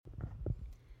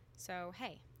So,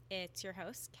 hey, it's your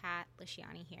host, Kat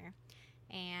Lisciani here,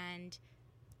 and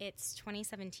it's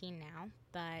 2017 now,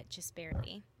 but just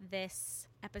barely. This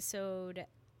episode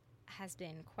has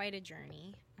been quite a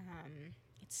journey.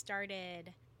 It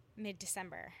started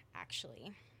mid-December,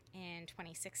 actually, in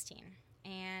 2016,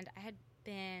 and I had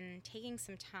been taking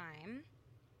some time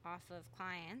off of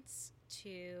clients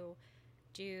to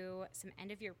do some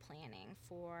end-of-year planning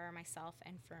for myself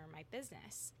and for my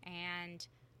business, and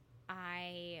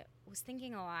I was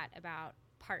thinking a lot about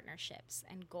partnerships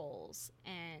and goals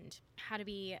and how to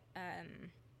be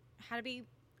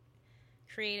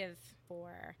creative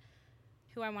for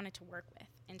who I wanted to work with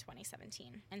in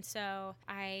 2017. And so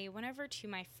I went over to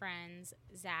my friends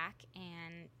Zach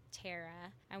and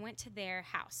Tara. I went to their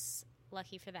house.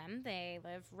 Lucky for them, they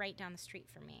live right down the street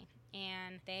from me,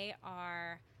 and they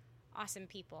are awesome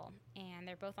people, and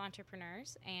they're both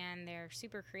entrepreneurs, and they're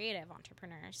super creative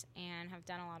entrepreneurs and have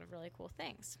done a lot of really cool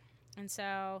things. And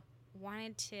so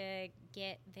wanted to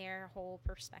get their whole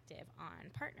perspective on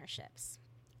partnerships.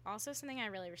 Also, something I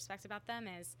really respect about them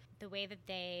is the way that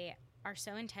they are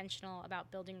so intentional about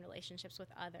building relationships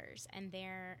with others, and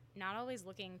they're not always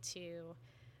looking to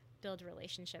build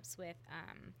relationships with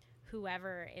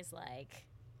whoever is like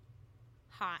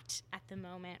hot at the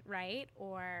moment, right?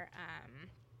 Or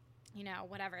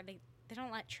whatever. They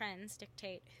don't let trends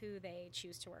dictate who they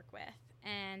choose to work with,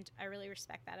 and I really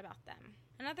respect that about them.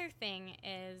 Another thing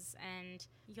is, and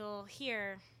you'll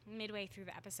hear midway through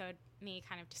the episode me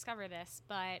kind of discover this,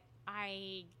 but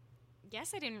I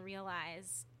guess I didn't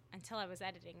realize until I was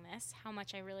editing this how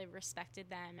much I really respected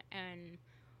them and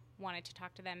wanted to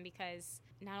talk to them, because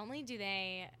not only do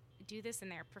they do this in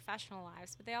their professional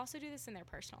lives, but they also do this in their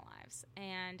personal lives,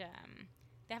 and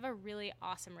they have a really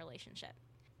awesome relationship.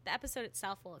 The episode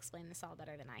itself will explain this all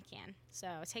better than I can.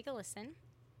 So take a listen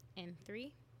in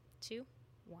 3, 2,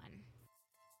 1.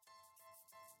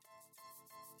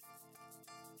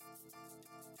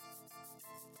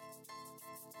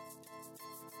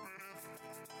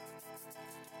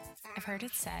 I've heard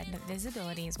it said that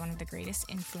visibility is one of the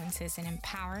greatest influences in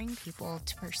empowering people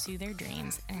to pursue their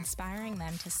dreams and inspiring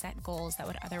them to set goals that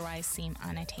would otherwise seem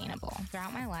unattainable.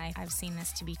 Throughout my life, I've seen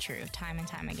this to be true time and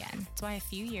time again. That's why a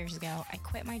few years ago, I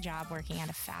quit my job working at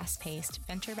a fast-paced,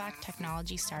 venture-backed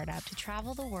technology startup to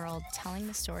travel the world telling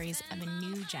the stories of a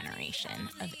new generation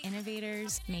of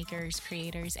innovators, makers,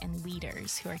 creators, and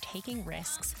leaders who are taking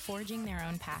risks, forging their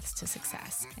own paths to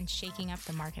success, and shaking up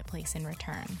the marketplace in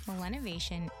return.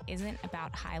 Millennovation isn't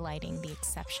about highlighting the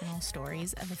exceptional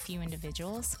stories of a few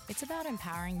individuals. It's about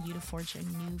empowering you to forge a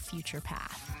new future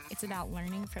path. It's about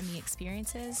learning from the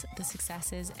experiences, the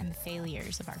successes, and the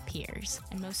failures of our peers.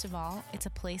 And most of all, it's a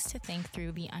place to think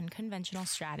through the unconventional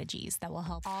strategies that will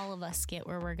help all of us get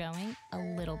where we're going a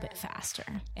little bit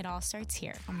faster. It all starts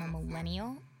here on the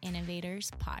Millennial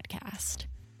Innovators Podcast.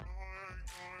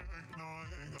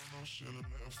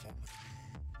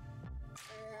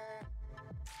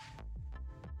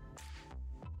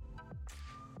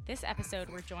 This episode,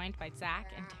 we're joined by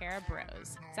Zach and Tara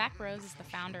Brose. Zach Brose is the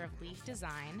founder of League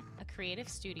Design, a creative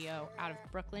studio out of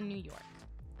Brooklyn, New York.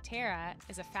 Tara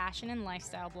is a fashion and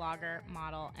lifestyle blogger,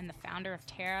 model, and the founder of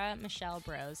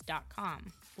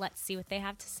TaraMichelleBrose.com. Let's see what they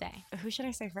have to say. Who should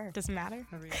I say first? Doesn't matter.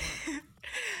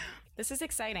 This is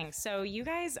exciting. So you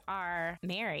guys are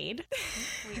married.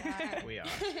 We are.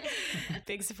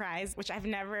 Big surprise, which I've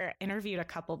never interviewed a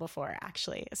couple before,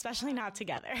 actually, especially not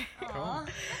together. Cool.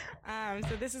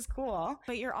 So this is cool.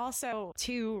 But you're also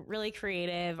two really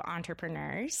creative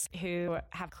entrepreneurs who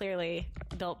have clearly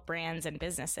built brands and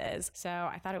businesses. So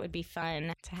I thought it would be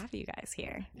fun to have you guys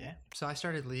here. Yeah. So I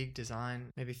started League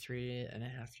Design maybe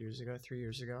 3.5 years ago, 3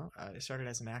 years ago. It started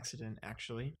as an accident,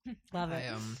 actually. Love it.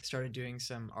 I started doing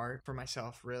some art for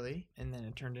myself, really, and then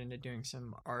it turned into doing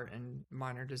some art and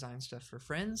minor design stuff for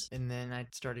friends, and then I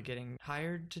started getting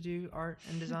hired to do art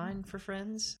and design for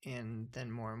friends, and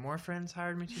then more and more friends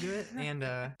hired me to do it, and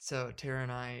so Tara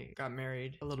and I got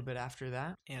married a little bit after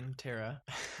that, and Tara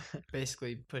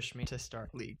basically pushed me to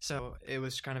start League. So it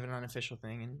was kind of an unofficial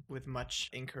thing, and with much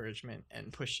encouragement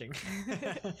and pushing.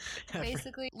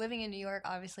 Basically, living in New York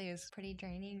obviously is pretty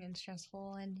draining and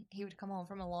stressful, and he would come home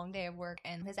from a long day of work,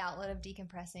 and his outlet of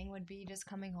decompressing would be just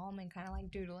coming home and kind of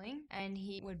like doodling, and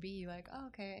he would be like, oh,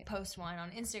 okay, post one on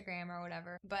Instagram or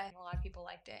whatever. But a lot of people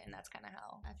liked it, and that's kind of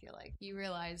how I feel like you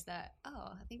realize that,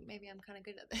 oh, I think maybe I'm kind of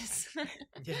good at this.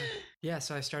 Yeah,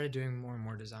 so I started doing more and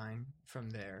more design from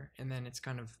there, and then it's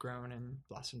kind of grown and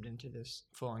blossomed into this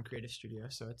full-on creative studio.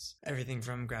 So it's everything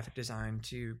from graphic design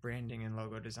to branding and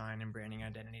logo design and branding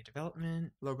identity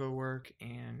development, logo work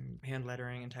and hand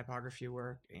lettering and typography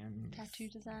work and tattoo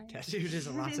design. Lots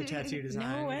of tattoo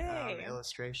design. No way. way.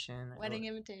 Illustration. Wedding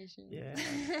invitation. Yeah.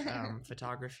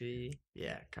 Photography.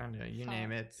 Yeah, kind of, you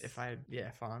name it.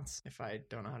 Fonts. If I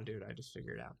don't know how to do it, I just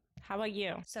figure it out. How about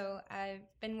you? So I've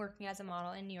been working as a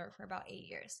model in New York for about 8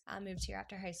 years. I moved here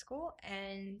after high school,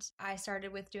 and I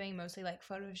started with doing mostly like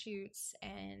photo shoots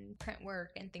and print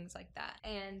work and things like that,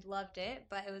 and loved it,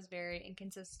 but it was very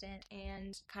inconsistent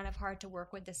and kind of hard to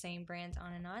work with the same brands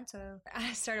on and on. So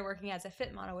I started working as a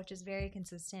fit model, which is very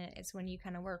consistent. It's when you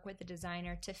kind of work with the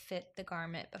designer to fit the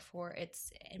garment before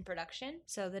it's in production.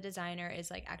 So the designer is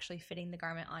like actually fitting the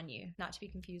garment on you, not to be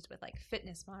confused with like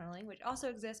fitness modeling, which also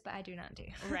exists, but I do not do.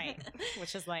 Right.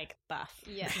 Which is like buff.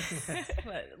 Yes.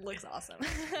 But it looks awesome.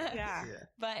 Yeah.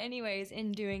 But anyways,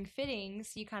 in doing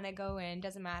fittings, you kind of go in,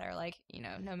 doesn't matter, like,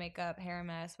 no makeup, hair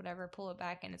mess, whatever, pull it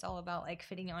back, and it's all about like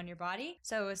fitting it on your body.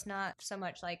 So it's not so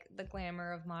much like the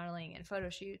glamour of modeling and photo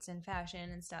shoots and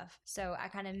fashion and stuff. So I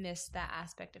kind of missed that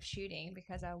aspect of shooting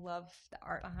because I love the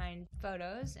art behind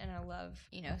photos, and I love,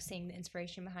 seeing the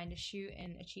inspiration behind a shoot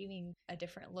and achieving a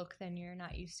different look than you're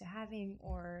not used to having,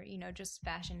 or, just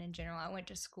fashion in general. I went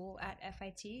to school at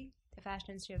FIT, the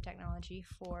Fashion Institute of Technology,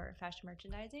 for fashion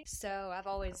merchandising. So I've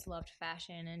always loved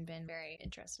fashion and been very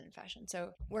interested in fashion.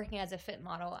 So working as a fit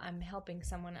model, I'm helping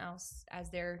someone else as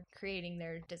they're creating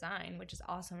their design, which is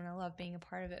awesome, and I love being a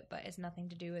part of it, but it's nothing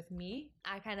to do with me.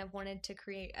 I kind of wanted to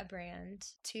create a brand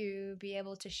to be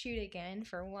able to shoot again,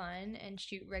 for one, and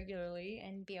shoot regularly,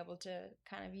 and be able to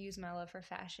kind of use my love for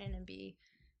fashion and be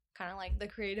kind of like the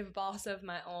creative boss of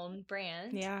my own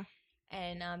brand. Yeah.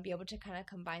 And be able to kind of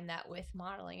combine that with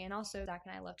modeling. And also, Zach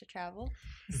and I love to travel.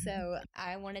 So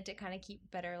I wanted to kind of keep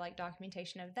better like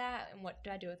documentation of that, and what do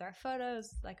I do with our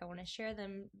photos. Like, I want to share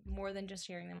them more than just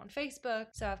sharing them on Facebook.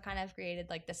 So I've kind of created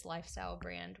like this lifestyle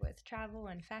brand with travel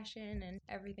and fashion and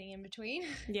everything in between.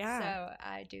 Yeah. So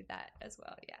I do that as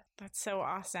well. Yeah. That's so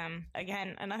awesome.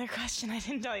 Again, another question I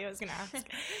didn't tell you I was going to ask.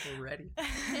 We're ready.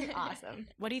 Awesome.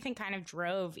 What do you think kind of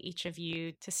drove each of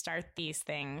you to start these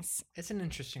things? It's an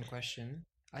interesting question.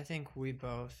 I think we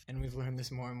both, and we've learned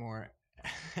this more and more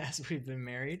as we've been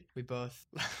married, we both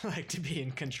like to be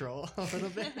in control a little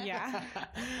bit. Yeah.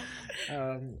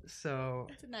 So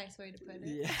That's a nice way to put it.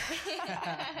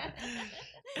 Yeah.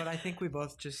 But I think we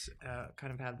both just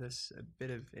kind of have this a bit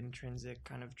of intrinsic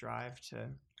kind of drive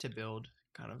to build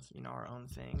kind of, our own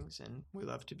things, and we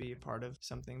love to be a part of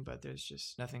something, but there's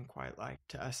just nothing quite like,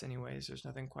 to us anyways, there's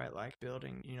nothing quite like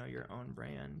building, your own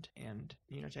brand and,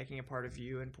 taking a part of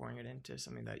you and pouring it into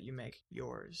something that you make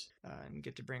yours, and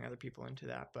get to bring other people into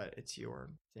that, but it's your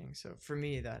thing. So for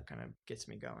me, that kind of gets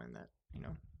me going, that,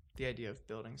 the idea of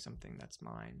building something that's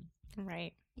mine.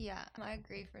 Right. Yeah, I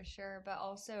agree for sure. But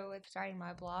also with starting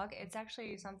my blog, it's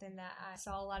actually something that I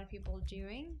saw a lot of people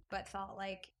doing, but thought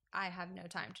like, I have no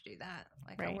time to do that.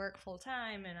 Like, Right. I work full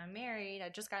time and I'm married. I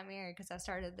just got married because I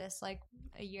started this like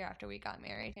a year after we got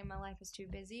married, and my life is too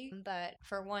busy. But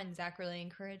for one, Zach really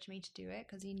encouraged me to do it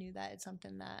because he knew that it's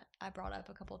something that I brought up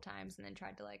a couple times and then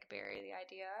tried to like bury the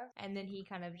idea of. And then he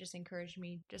kind of just encouraged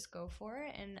me, just go for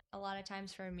it. And a lot of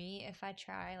times for me, if I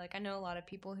try, like, I know a lot of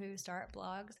people who start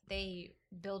blogs, they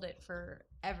build it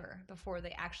forever before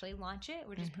they actually launch it,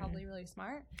 which is probably really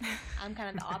smart. I'm kind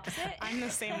of the opposite. I'm the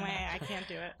same way. I can't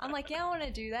do it. I'm like, yeah, I want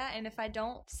to do that. And if I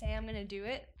don't say I'm going to do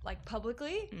it, like,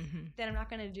 publicly, then I'm not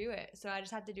going to do it. So I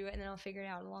just have to do it, and then I'll figure it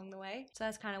out along the way. So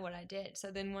that's kind of what I did.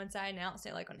 So then once I announced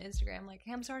it, like, on Instagram, like,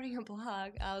 hey, I'm starting a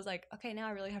blog, I was like, okay, now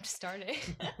I really have to start it.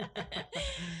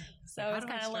 So How it's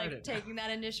do I kind of start like it? taking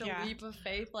that initial Yeah. leap of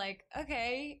faith, like,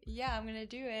 okay, yeah, I'm going to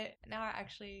do it. Now I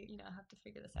actually, have to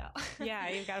figure this out. Yeah,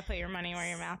 you've got to put your money where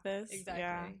your mouth is. Exactly.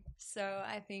 Yeah. So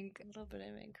I think a little bit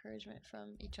of encouragement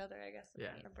from each other, I guess, with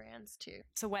Yeah. our brands too.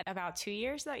 So what, about 2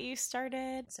 years that you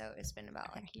started? So it's been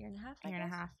about like a year and a half. I A year and a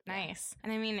guess. half. Yeah. Nice.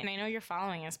 And I mean, and I know your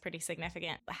following is pretty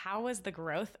significant. How was the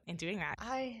growth in doing that?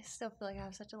 I still feel like I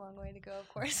have such a long way to go, of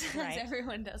course, Right. as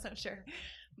everyone does, I'm sure.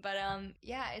 But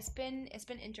yeah, it's been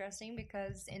interesting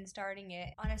because in starting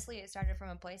it, honestly, it started from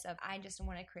a place of I just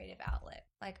want a creative outlet.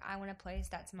 Like, I want a place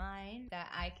that's mine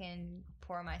that I can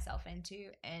pour myself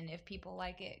into, and if people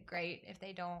like it, great. If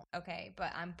they don't, okay.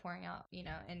 But I'm pouring out,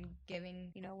 and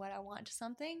giving, what I want to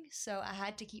something. So I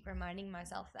had to keep reminding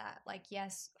myself that, like,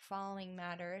 yes, following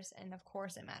matters, and of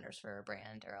course it matters for a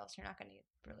brand, or else you're not going to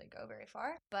really go very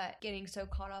far. But getting so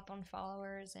caught up on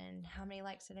followers and how many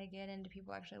likes did I get, and do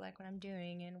people actually like what I'm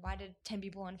doing, and why did 10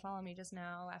 people unfollow me just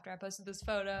now after I posted this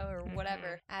photo or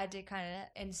whatever, I had to kind of,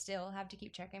 and still have to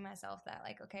keep checking myself that,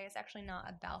 like, okay, it's actually not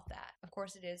about that. Of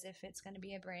course it is if it's going to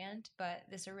be a brand, but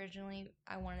this originally,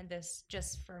 I wanted this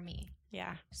just for me.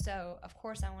 Yeah. So of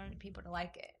course I wanted people to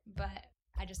like it, but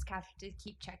I just have to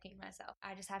keep checking myself.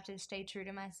 I just have to stay true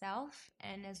to myself.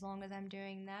 And as long as I'm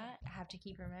doing that, I have to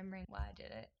keep remembering why I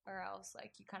did it. Or else,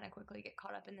 like, you kind of quickly get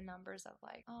caught up in the numbers of,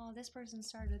 like, oh, this person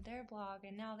started their blog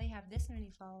and now they have this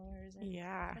many followers. And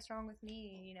what's wrong with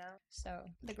me, you know? So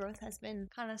the growth has been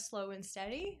kind of slow and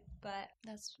steady, but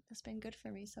that's been good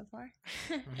for me so far.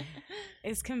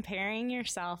 Is comparing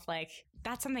yourself, like,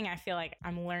 that's something I feel like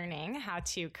I'm learning how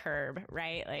to curb,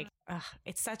 right? Like,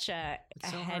 it's such a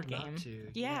so head hard game. Not to.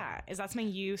 Yeah. Is that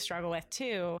something you struggle with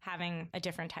too, having a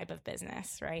different type of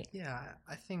business, right? Yeah,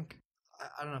 I think,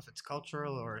 I don't know if it's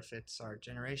cultural or if it's our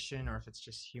generation or if it's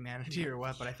just humanity or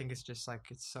what, but I think it's just like,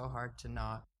 it's so hard to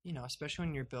not, you know, especially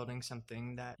when you're building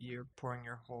something that you're pouring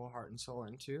your whole heart and soul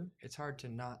into, it's hard to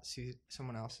not see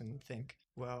someone else and think,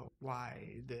 well,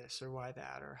 why this or why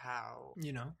that or how,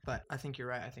 you know? But I think you're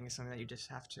right. I think it's something that you just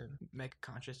have to make a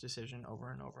conscious decision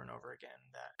over and over and over again,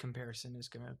 that comparison is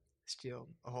going to steal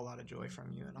a whole lot of joy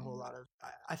from you and a whole lot of,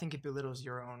 I think it belittles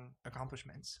your own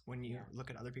accomplishments when you look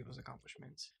at other people's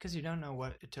accomplishments, because you don't know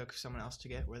what it took someone else to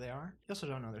get where they are. You also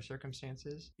don't know their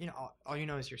circumstances. You know, all you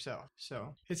know is yourself.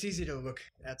 So it's easy to look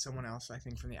at someone else, I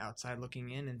think, from the outside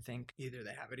looking in and think either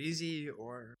they have it easy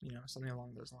or, you know, something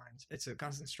along those lines. It's a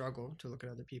constant struggle to look at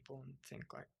other people and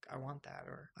think like, I want that,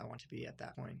 or I want to be at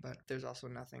that point. But there's also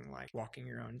nothing like walking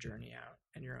your own journey out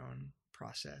and your own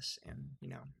process. And, you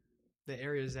know, the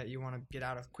areas that you want to get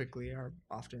out of quickly are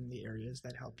often the areas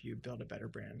that help you build a better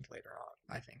brand later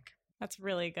on, I think. That's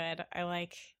really good. I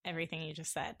like everything you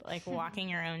just said, like walking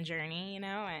your own journey, you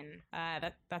know,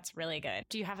 and that's really good.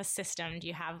 Do you have a system? Do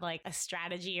you have like a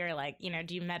strategy, or like, you know,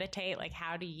 do you meditate? Like,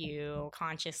 how do you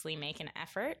consciously make an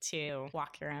effort to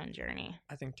walk your own journey?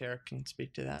 I think Tara can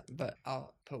speak to that, but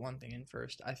I'll put one thing in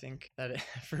first. I think that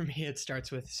for me, it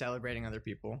starts with celebrating other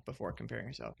people before comparing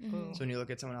yourself. Mm-hmm. So when you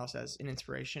look at someone else as an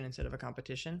inspiration instead of a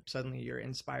competition, suddenly you're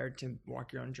inspired to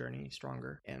walk your own journey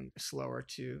stronger and slower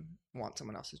to want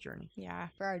someone else's journey. Yeah.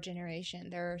 For our generation,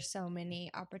 there are so many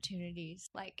opportunities.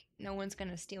 Like, no one's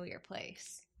going to steal your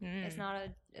place. It's not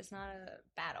a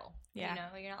battle. Yeah. You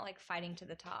know, you're not like fighting to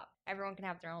the top. Everyone can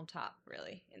have their own top,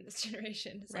 really, in this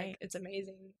generation. It's right. Like, it's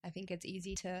amazing. I think it's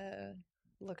easy to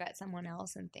look at someone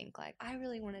else and think like, I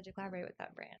really wanted to collaborate with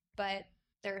that brand. But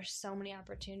there are so many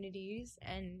opportunities,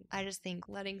 and I just think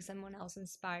letting someone else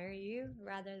inspire you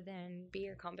rather than be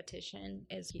your competition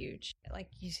is huge. Like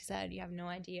you said, you have no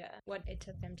idea what it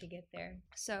took them to get there.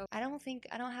 So I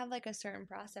don't have like a certain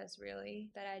process really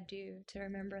that I do to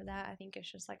remember that. I think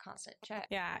it's just like constant check.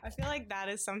 Yeah, I feel like that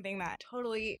is something that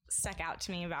totally stuck out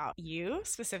to me about you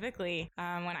specifically when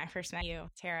I first met you,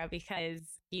 Tara, because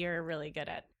you're really good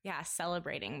at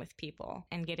celebrating with people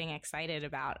and getting excited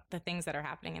about the things that are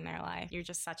happening in their life. You're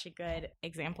just such a good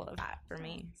example of that for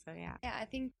me. So yeah. Yeah, I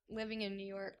think living in New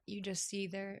York, you just see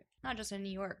there, not just in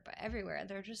New York, but everywhere,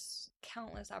 there are just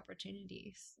countless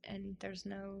opportunities, and there's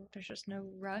just no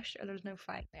rush, or there's no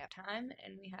fight. We have time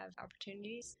and we have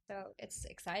opportunities. So it's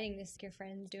exciting to see your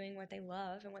friends doing what they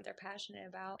love and what they're passionate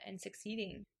about and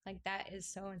succeeding. Like, that is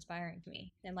so inspiring to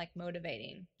me and like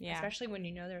motivating. Yeah. Especially when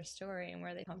you know their story and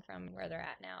where they come from and where they're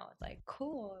at now. It's like,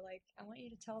 cool. Like, I want you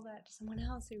to tell that to someone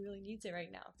else who really needs it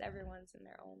right now. Because everyone's in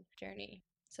their own journey.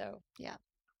 So yeah.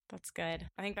 That's good.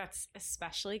 I think that's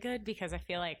especially good because I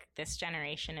feel like this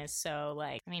generation is so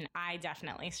like, I mean, I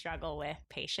definitely struggle with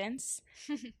patience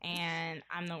and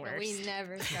I'm the worst. We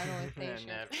never struggle with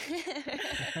patience.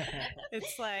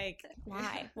 It's like,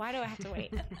 why? Why do I have to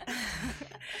wait?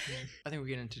 I think we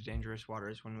get into dangerous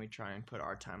waters when we try and put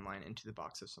our timeline into the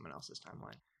box of someone else's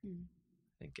timeline.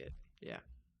 I think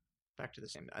back to the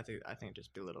same. I think it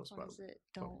just belittles what is it?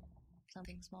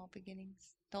 Something small beginnings.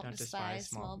 Don't despise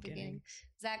small beginnings.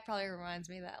 Zach probably reminds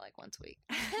me of that like once a week.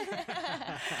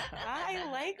 I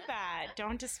like that.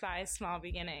 Don't despise small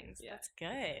beginnings. Yeah. That's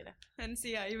good. And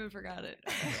see, I even forgot it.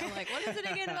 I'm like, what is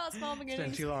it again about small beginnings?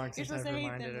 It's been too long since I've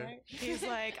reminded her. Right? He's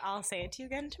like, I'll say it to you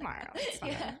again tomorrow.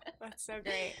 Yeah. That's so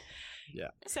great.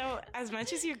 Yeah. So as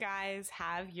much as you guys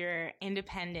have your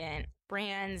independent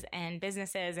brands and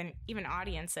businesses and even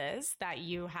audiences that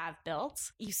you have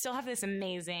built, you still have this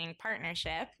amazing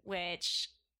partnership, which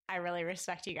I really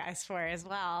respect you guys for as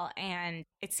well. And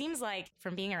it seems like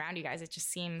from being around you guys, it just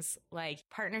seems like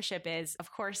partnership is, of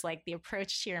course, like the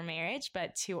approach to your marriage,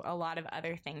 but to a lot of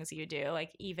other things you do,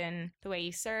 like even the way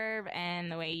you serve and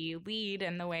the way you lead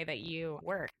and the way that you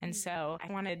work. And so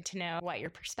I wanted to know what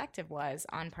your perspective was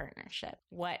on partnership.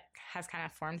 What has kind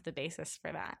of formed the basis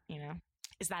for that, you know?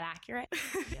 Is that accurate?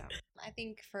 Yeah. I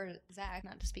think for Zach,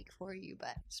 not to speak for you,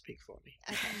 but... Speak for me.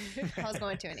 Okay. I was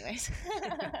going to anyways.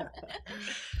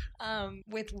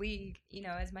 With League, you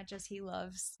know, as much as he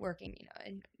loves working, you know,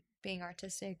 and being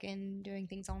artistic and doing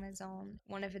things on his own.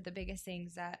 One of the biggest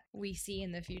things that we see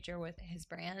in the future with his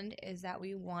brand is that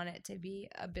we want it to be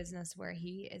a business where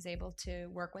he is able to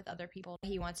work with other people.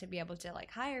 He wants to be able to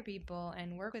like hire people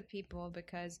and work with people,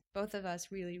 because both of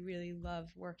us really, really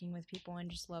love working with people and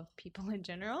just love people in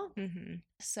general. Mm-hmm.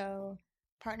 So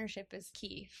partnership is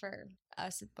key for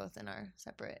us, both in our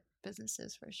separate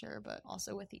businesses for sure, but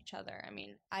also with each other. I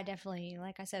mean, I definitely,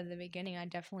 like I said at the beginning, I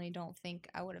definitely don't think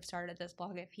I would have started this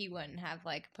blog if he wouldn't have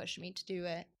like pushed me to do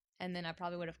it. And then I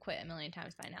probably would have quit a million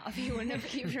times by now if he wouldn't have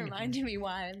kept reminding me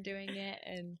why I'm doing it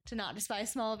and to not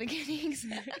despise small beginnings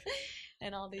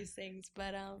and all these things.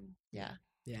 But yeah.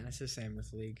 Yeah, and it's the same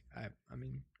with League. I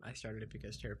mean, I started it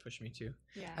because Tara pushed me to.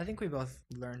 Yeah. I think we both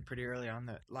learned pretty early on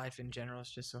that life in general is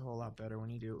just a whole lot better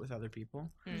when you do it with other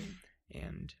people.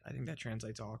 And I think that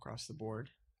translates all across the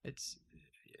board. It's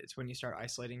when you start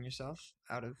isolating yourself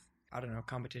out of, I don't know,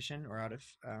 competition or out of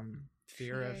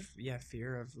fear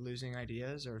of losing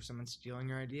ideas or someone stealing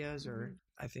your ideas. Or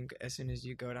I think as soon as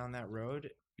you go down that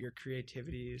road, your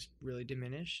creativity is really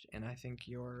diminished, and I think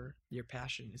your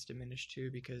passion is diminished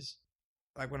too, because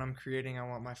like when I'm creating, I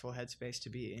want my full headspace to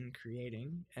be in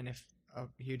creating, and if a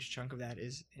huge chunk of that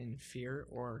is in fear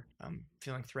or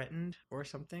feeling threatened or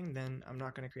something, then I'm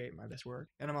not going to create my best work.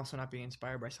 And I'm also not being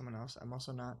inspired by someone else. I'm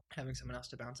also not having someone else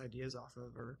to bounce ideas off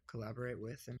of or collaborate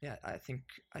with. And yeah, I think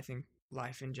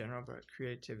life in general, but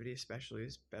creativity especially,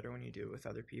 is better when you do it with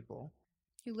other people.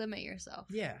 You limit yourself.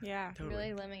 Yeah. Totally. You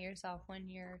really limit yourself when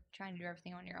you're trying to do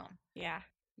everything on your own. Yeah.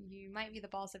 You might be the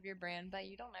boss of your brand, but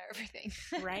you don't know everything.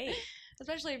 Right.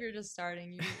 Especially if you're just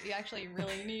starting, you actually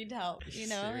really need help, you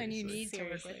know, and you need to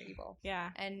work with people. Yeah.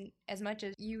 And as much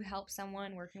as you help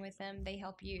someone working with them, they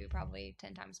help you probably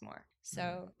 10 times more.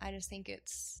 So I just think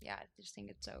it's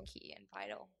so key and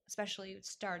vital, especially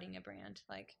starting a brand.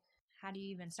 Like, how do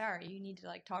you even start? You need to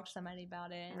like talk to somebody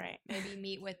about it. Right. Maybe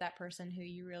meet with that person who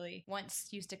you really once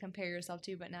used to compare yourself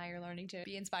to, but now you're learning to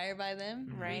be inspired by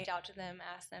them. Right. Reach out to them,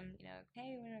 ask them, you know,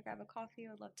 hey, we're gonna grab a coffee.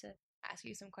 I'd love to ask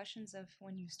you some questions of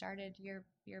when you started your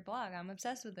blog. I'm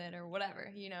obsessed with it, or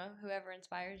whatever, you know, whoever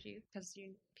inspires you, because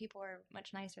people are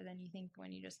much nicer than you think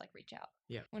when you just like reach out.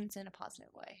 Yeah. When it's in a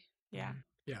positive way. Yeah.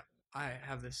 Yeah. I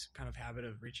have this kind of habit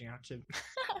of reaching out to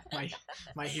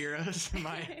my heroes,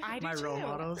 my role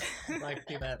models, like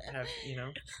people that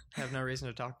have no reason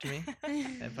to talk to me,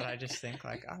 but I just think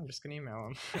like, I'm just gonna email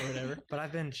them or whatever. But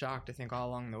I've been shocked, I think, all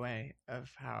along the way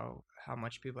of how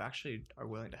much people actually are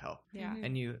willing to help. Yeah.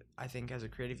 And I think as a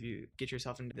creative, you get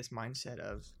yourself into this mindset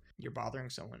of you're bothering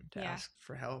someone to ask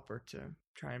for help or to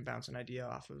try and bounce an idea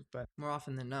off of. But more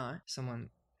often than not, someone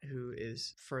who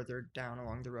is further down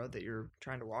along the road that you're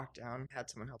trying to walk down had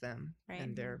someone help them,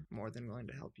 and they're more than willing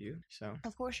to help you. So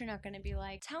of course you're not going to be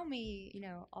like, tell me, you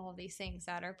know, all these things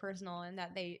that are personal and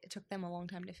that it took them a long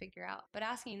time to figure out, but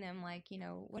asking them like, you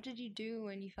know, what did you do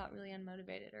when you felt really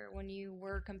unmotivated, or when you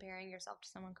were comparing yourself to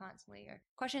someone constantly, or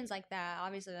questions like that.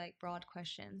 Obviously like broad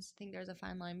questions. I think there's a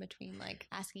fine line between like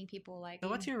asking people like, so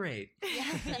what's your rate?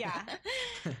 Yeah.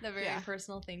 The very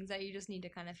personal things that you just need to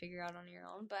kind of figure out on your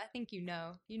own. But I think you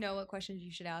know what questions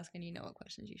you should ask, and you know what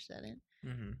questions you shouldn't.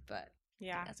 But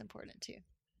yeah, that's important too.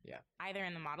 Yeah. Either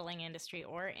in the modeling industry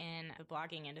or in the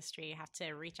blogging industry, you have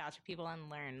to reach out to people and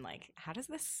learn, like,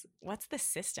 what's the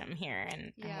system here?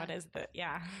 And what is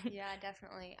Yeah,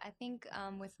 definitely. I think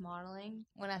with modeling,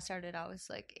 when I started, I was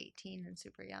like 18 and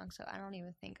super young. So I don't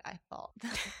even think I thought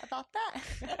about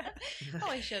that.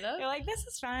 Probably should have. You're like, this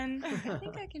is fun. I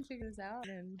think I can figure this out,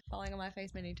 and falling on my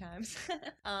face many times.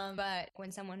 But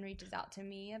when someone reaches out to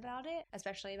me about it,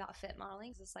 especially about fit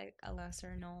modeling, it's like a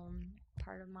lesser known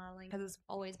part of modeling because it's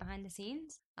always behind the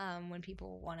scenes. When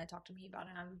people want to talk to me about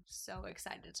it, I'm so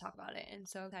excited to talk about it and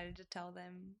so excited to tell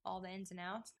them all the ins and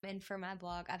outs. And for my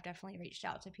blog, I've definitely reached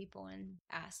out to people and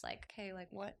asked like, okay, like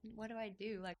what do I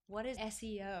do? Like, what is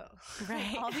SEO?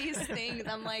 Right. All these things.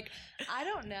 I'm like, I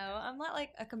don't know. I'm not like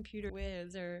a computer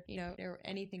whiz or, you know, or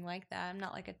anything like that. I'm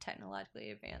not like a technologically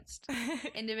advanced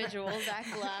individual. Zach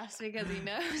laughs because he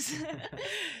knows.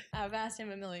 I've asked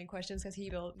him a million questions because he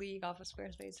built League off of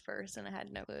Squarespace first, and I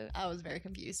had no clue. I was very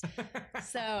confused.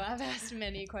 So I've asked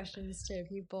many questions to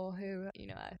people who, you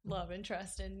know, I love and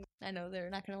trust, and I know they're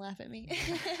not going to laugh at me.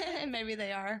 And maybe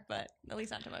they are, but at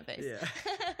least not to my face.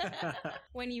 Yeah.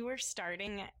 When you were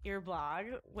starting your blog,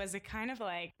 was it kind of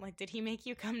like did he make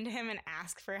you come to him and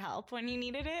ask for help when you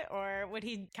needed it? Or would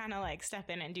he kind of like step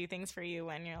in and do things for you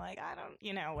when you're like, I don't,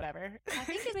 you know, whatever? I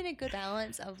think it's been a good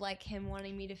balance of like him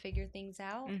wanting me to figure things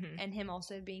out and him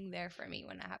also being there for me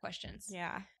when I have questions.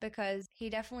 Yeah. Because because he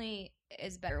definitely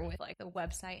is better with like the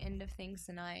website end of things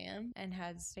than I am and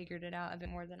has figured it out a bit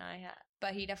more than I have.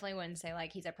 But he definitely wouldn't say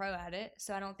like he's a pro at it.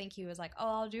 So I don't think he was like, oh,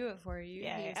 I'll do it for you.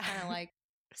 Yeah, He was kind of like,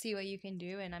 see what you can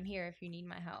do, and I'm here if you need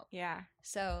my help. Yeah.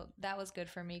 So that was good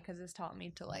for me because it's taught me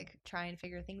to like try and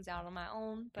figure things out on my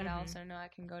own. But I also know I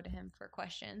can go to him for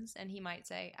questions, and he might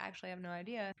say, actually, I have no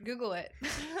idea. Google it.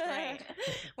 Right.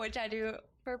 Which I do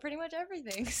for pretty much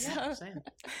everything. So Yeah, same.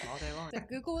 All day long. if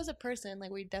Google was a person,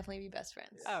 like we'd definitely be best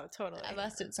friends. Oh, totally. I've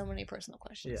asked it so many personal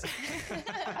questions.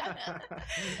 Yeah.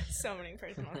 So many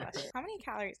personal questions. How many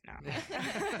calories? No.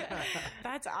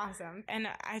 That's awesome. And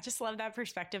I just love that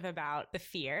perspective about the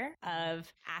fear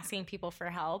of asking people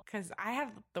for help, because I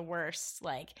have the worst,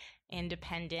 like,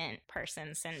 independent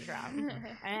person syndrome.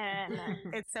 And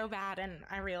it's so bad. And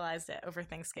I realized it over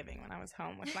Thanksgiving when I was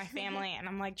home with my family, and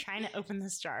I'm like trying to open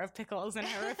this jar of pickles and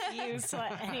I refuse to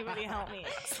let anybody help me.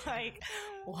 It's like,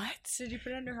 what? Did you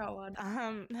put it under hot water?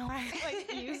 No,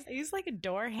 I use like a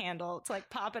door handle to like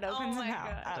pop it open somehow.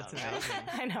 God. I That's don't know. amazing.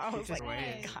 I know. I was Just like,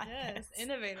 wait. God, Yes,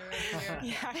 innovator over here.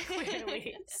 yeah,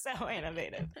 clearly so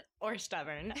innovative or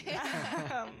stubborn.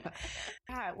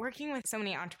 Working with so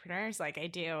many entrepreneurs like I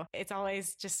do, it's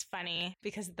always just funny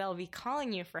because they'll be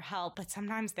calling you for help, but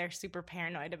sometimes they're super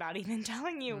paranoid about even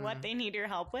telling you what they need your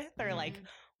help with or like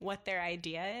what their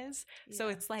idea is. Yeah. So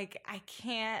it's like, I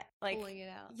can't like pulling it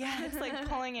out. Yeah, it's like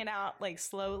pulling it out like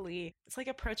slowly. It's like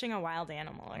approaching a wild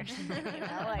animal or something, you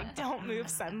know? Like, don't move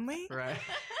suddenly. Right.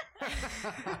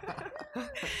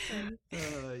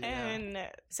 Yeah. And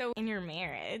so in your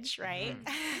marriage, right?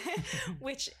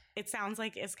 Which it sounds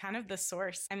like is kind of the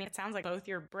source. I mean, it sounds like both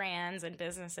your brands and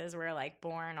businesses were like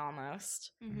born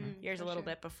almost years a little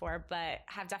bit before, but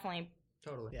have definitely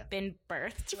Totally. Yeah. been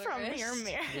birthed from your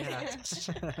marriage.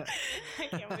 Yeah. I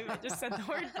can't believe I just said the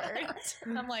word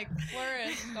birthed. I'm like,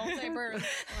 flourish. Don't say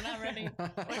birth. We're not ready.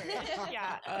 Flourish.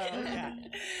 Yeah. Yeah.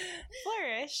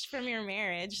 Flourish from your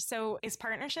marriage. So is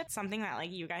partnership something that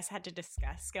like you guys had to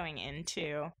discuss going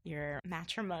into your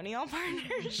matrimonial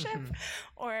partnership?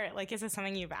 Or like, is it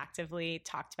something you've actively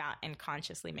talked about and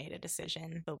consciously made a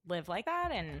decision to live like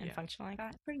that and function like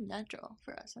that? Pretty natural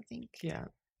for us, I think. Yeah.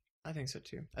 I think so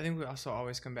too. I think we also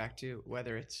always come back to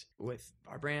whether it's with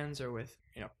our brands or with,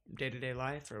 day-to-day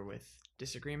life or with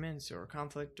disagreements or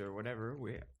conflict or whatever,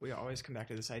 we always come back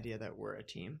to this idea that we're a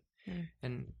team.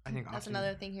 And I think that's often,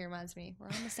 another thing he reminds me. We're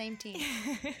on the same team.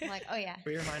 I'm like, oh yeah.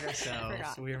 we remind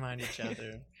ourselves, we remind each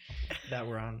other that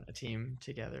we're on a team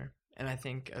together. And I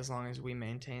think as long as we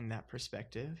maintain that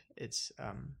perspective, it's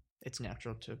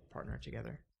natural to partner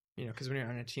together. Because when you're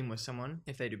on a team with someone,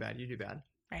 if they do bad, you do bad.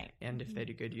 Right. And if they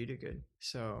do good, you do good.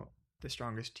 So the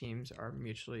strongest teams are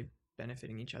mutually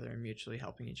benefiting each other and mutually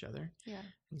helping each other. Yeah.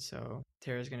 And so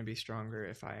Tara's going to be stronger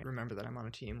if I remember that I'm on a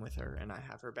team with her and I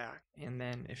have her back. And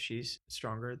then if she's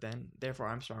stronger, then therefore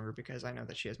I'm stronger because I know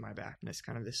that she has my back. And it's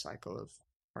kind of this cycle of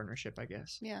partnership, I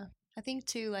guess. Yeah. I think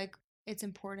too, like, it's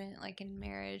important, like in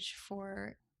marriage,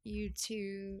 for you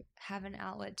to have an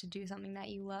outlet to do something that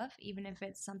you love, even if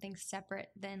it's something separate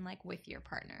than like with your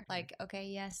partner. Like, okay,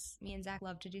 yes, me and Zach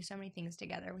love to do so many things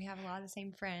together. We have a lot of the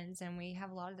same friends and we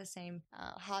have a lot of the same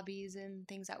hobbies and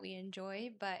things that we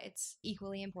enjoy, but it's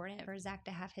equally important for Zach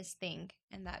to have his thing,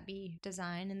 and that be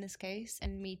design in this case,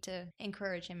 and me to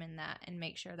encourage him in that and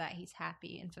make sure that he's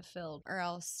happy and fulfilled, or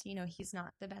else, he's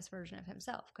not the best version of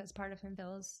himself because part of him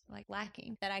feels like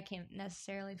lacking that I can't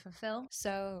necessarily fulfill.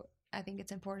 So I think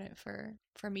it's important for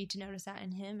me to notice that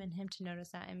in him and him to notice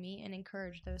that in me and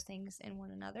encourage those things in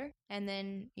one another. And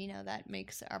then, that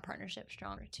makes our partnership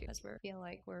stronger too, as we feel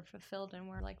like we're fulfilled and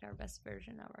we're like our best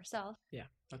version of ourselves. Yeah,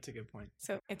 that's a good point.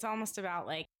 So it's almost about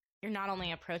like, you're not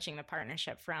only approaching the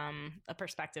partnership from a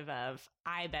perspective of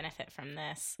I benefit from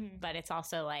this, but it's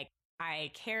also like,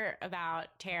 I care about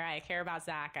Tara, I care about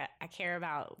Zach, I care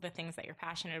about the things that you're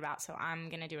passionate about, so I'm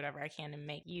going to do whatever I can to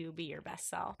make you be your best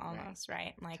self almost,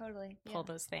 right? Like, totally. Pull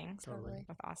those things. Totally.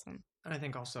 That's awesome. And I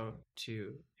think also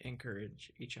to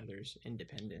encourage each other's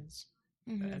independence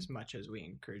as much as we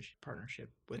encourage partnership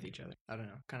with each other. I don't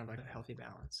know, kind of like a healthy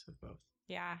balance of both.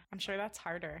 Yeah, I'm sure that's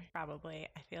harder, probably.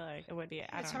 I feel like it would be.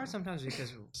 It's hard sometimes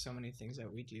because so many things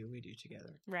that we do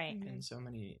together. Right. And so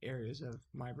many areas of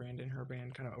my brand and her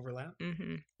brand kind of overlap,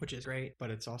 which is great.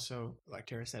 But it's also, like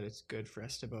Tara said, it's good for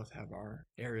us to both have our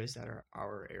areas that are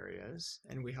our areas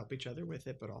and we help each other with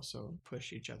it, but also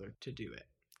push each other to do it.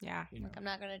 Yeah. You know? Like, I'm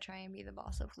not going to try and be the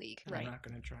boss of League. I'm not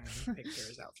going to try and pick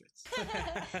Tara's outfits.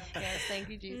 Yes, thank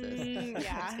you, Jesus.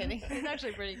 Yeah. Just kidding. He's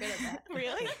actually pretty good at that.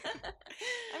 Really?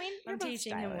 I mean, I'm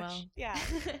teaching him well. Yeah.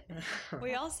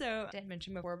 We also didn't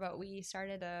mention before, but we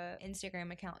started a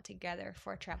Instagram account together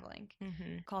for traveling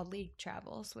called League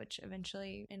Travels, which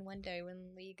eventually in one day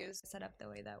when League is set up the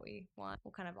way that we want,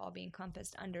 will kind of all be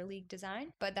encompassed under League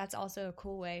Design. But that's also a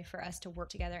cool way for us to work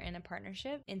together in a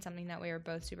partnership in something that we are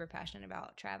both super passionate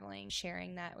about, traveling,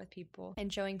 sharing that with people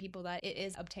and showing people that it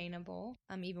is obtainable.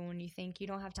 Even when you think you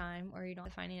don't have time or you don't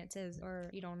have the finances or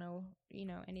you don't know,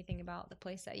 anything about the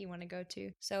place that you want to go to.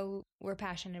 So we're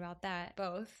passionate about that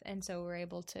both. And so we're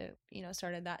able to,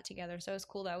 started that together. So it's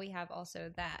cool that we have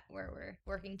also that where we're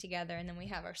working together and then we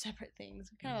have our separate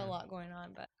things. Kind of a lot going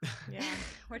on, but yeah,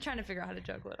 we're trying to figure out how to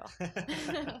juggle it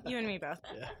all. You and me both.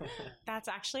 Yeah. That's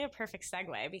actually a perfect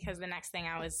segue because the next thing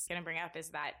I was going to bring up is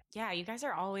that, yeah, you guys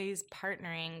are always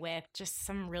partnering with just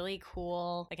some really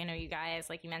cool, like I know you guys,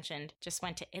 like you mentioned, just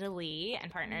went to Italy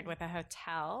and partnered with a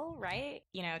hotel, right?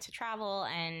 To travel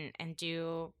and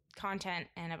do content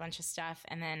and a bunch of stuff.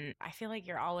 And then I feel like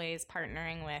you're always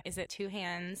partnering with, is it Two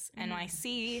Hands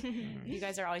NYC? You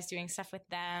guys are always doing stuff with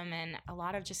them and a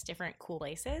lot of just different cool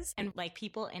places and like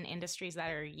people in industries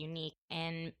that are unique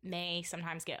and may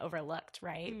sometimes get overlooked,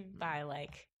 right? By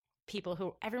like people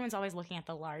who everyone's always looking at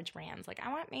the large brands like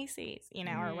I want Macy's,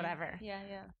 or whatever. Yeah.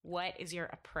 What is your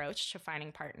approach to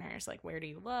finding partners? Like where do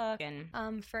you look?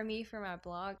 And for me, for my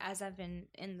blog, as I've been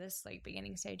in this like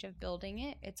beginning stage of building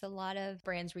it, it's a lot of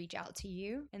brands reach out to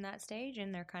you in that stage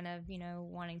and they're kind of,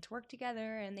 wanting to work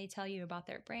together and they tell you about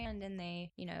their brand and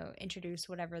they, introduce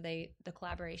whatever the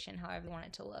collaboration, however they want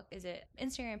it to look. Is it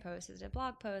Instagram post? Is it a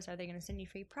blog post? Are they going to send you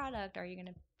free product? Are they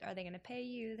going to pay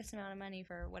you this amount of money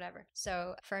for whatever?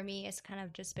 So for me, it's kind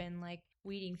of just been like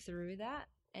weeding through that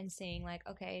and seeing like,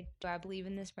 okay, do I believe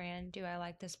in this brand? Do I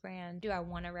like this brand? Do I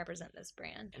want to represent this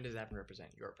brand? And does that represent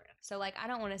your brand? So like, I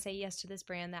don't want to say yes to this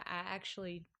brand that I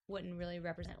actually wouldn't really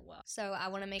represent well. So I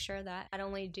want to make sure that not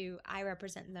only do I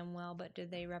represent them well, but do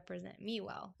they represent me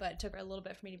well? But it took a little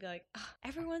bit for me to be like,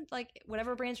 everyone, like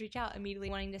whatever brands reach out, immediately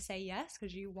wanting to say yes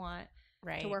because you want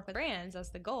to work with brands. That's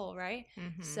the goal, right?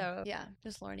 So yeah,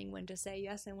 just learning when to say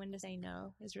yes and when to say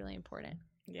no is really important.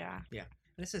 Yeah.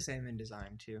 And it's the same in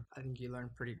design too. I think you learn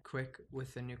pretty quick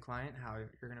with a new client how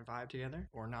you're going to vibe together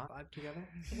or not vibe together.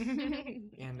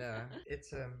 And it's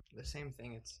the same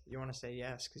thing. It's you want to say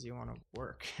yes because you want to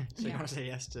work. So you want to say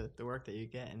yes to the work that you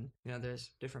get. And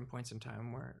there's different points in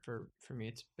time where for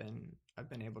me I've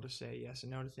been able to say yes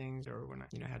and no to things, or when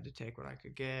I had to take what I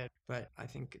could get. But I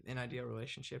think an ideal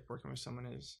relationship working with someone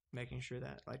is making sure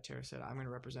that, like Tara said, I'm going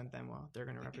to represent them well, they're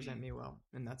going to represent me well,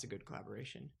 and that's a good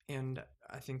collaboration. And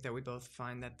I think that we both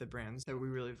find that the brands that we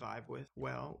really vibe with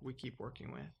well, we keep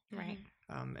working with. Right.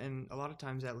 And a lot of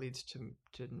times that leads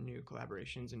to new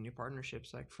collaborations and new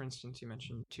partnerships. Like, for instance, you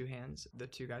mentioned Two Hands. The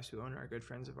two guys who own it are good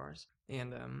friends of ours.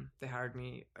 And they hired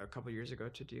me a couple years ago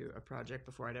to do a project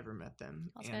before I'd ever met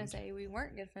them. I was going to say, we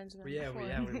weren't good friends with them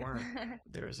before. We weren't.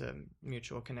 There was a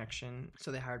mutual connection.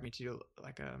 So they hired me to do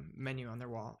like a menu on their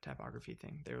wall typography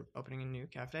thing. They were opening a new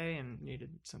cafe and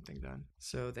needed something done.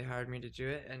 So they hired me to do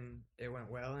it, and it went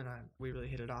well, and we really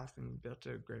hit it off and built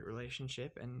a great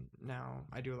relationship. And now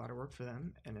I do a lot of work for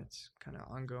them, and it's kind of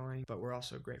ongoing, but we're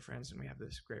also great friends, and we have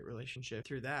this great relationship.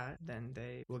 Through that, then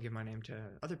they will give my name to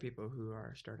other people who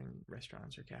are starting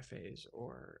restaurants or cafes,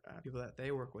 or people that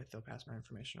they work with, they'll pass my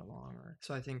information along.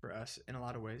 So I think for us, in a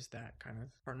lot of ways, that kind of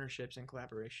partnerships and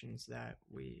collaborations that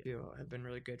we feel have been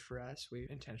really good for us, we've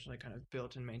intentionally kind of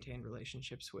built and maintained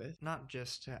relationships with, not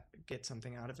just to get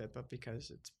something out of it, but because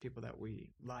it's people that we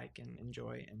like and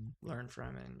enjoy and learn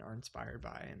from and are inspired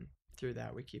by. And through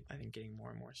that, we keep, I think, getting more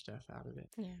and more stuff out of it.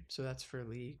 Yeah. So that's for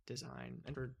League Design.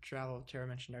 And for travel, Tara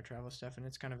mentioned our travel stuff, and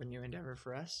it's kind of a new endeavor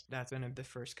for us. That's been the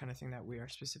first kind of thing that we are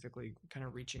specifically kind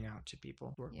of reaching out to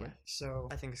people to work with. So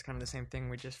I think it's kind of the same thing.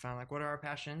 We just found like, what are our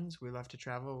passions? We love to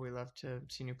travel. We love to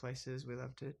see new places. We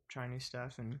love to try new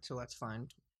stuff. And so let's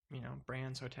find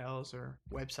brands, hotels, or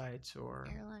websites, or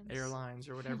airlines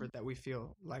or whatever that we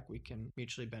feel like we can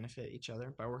mutually benefit each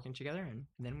other by working together. And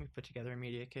then we put together a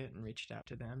media kit and reached out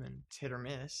to them, and it's hit or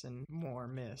miss, and more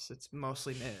miss. It's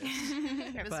mostly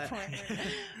miss.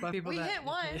 but people hit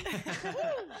one.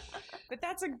 But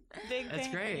that's a big thing. That's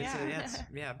great. Yeah. So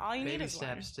all you baby need is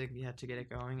steps to get it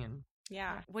going. And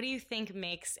Yeah. What do you think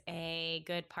makes a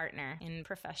good partner in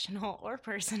professional or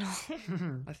personal?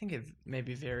 I think it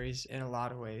maybe varies in a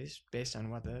lot of ways based on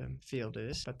what the field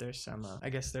is, but there's some, I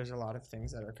guess there's a lot of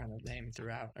things that are kind of named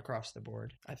throughout across the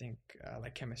board. I think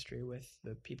like chemistry with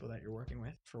the people that you're working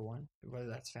with, for one, whether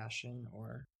that's fashion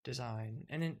or design.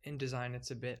 And in design,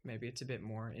 it's a bit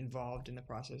more involved in the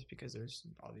process because there's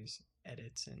all these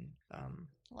edits and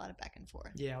a lot of back and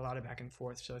forth. Yeah, a lot of back and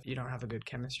forth. So if you don't have a good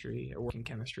chemistry or working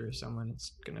chemistry with someone,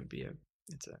 it's gonna be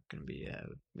a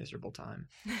miserable time.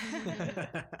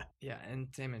 Yeah, and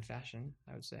same in fashion,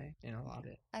 I would say, in a lot of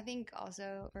it. I think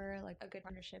also for like a good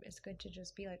partnership, it's good to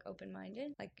just be like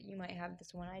open-minded. Like you might have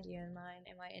this one idea in mind,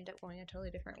 it might end up going a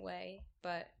totally different way.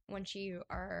 But once you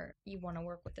want to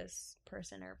work with this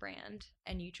person or brand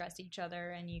and you trust each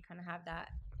other and you kind of have that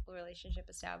relationship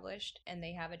established and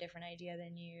they have a different idea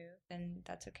than you, then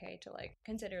that's okay to like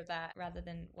consider that rather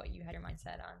than what you had your mind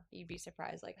set on. You'd be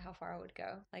surprised like how far it would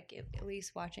go. Like at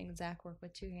least watching Zach work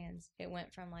with two hands, it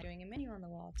went from like doing a menu on the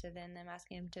wall to then them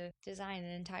asking him to design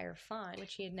an entire font,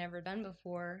 which he had never done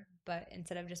before. But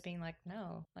instead of just being like,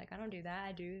 no, like I don't do that,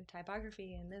 I do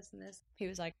typography and this, he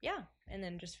was like, yeah, and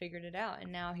then just figured it out.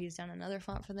 And now he's done another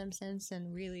font for them since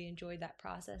and really enjoyed that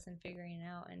process and figuring it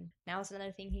out. And now it's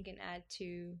another thing he can add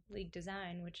to league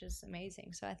design, which is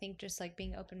amazing. So I think just like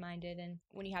being open-minded, and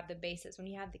when you have the basis, when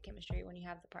you have the chemistry, when you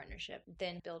have the partnership,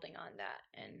 then building on that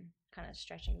and kind of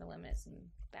stretching the limits and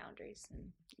boundaries,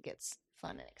 and it gets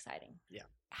fun and exciting. Yeah.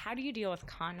 How do you deal with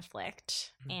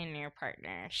conflict in your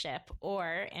partnership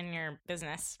or in your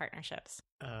business partnerships?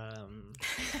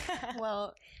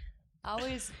 Well, I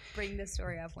always bring this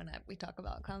story up when we talk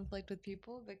about conflict with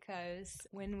people, because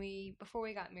before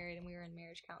we got married and we were in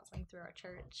marriage counseling through our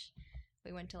church,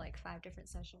 we went to like 5 different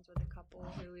sessions with a couple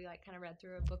who we like kind of read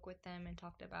through a book with them and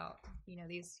talked about,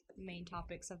 these main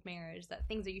topics of marriage, that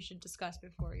things that you should discuss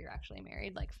before you're actually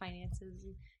married, like finances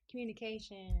and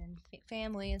communication and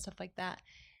family and stuff like that.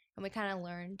 And we kind of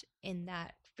learned in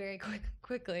that very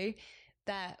quickly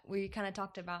that we kind of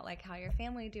talked about like how your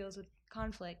family deals with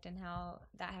conflict and how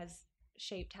that has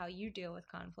shaped how you deal with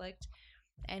conflict.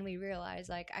 And we realized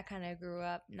like I kind of grew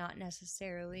up not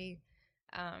necessarily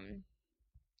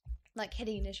like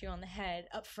hitting an issue on the head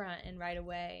up front and right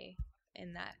away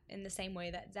in the same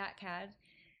way that Zach had.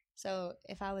 So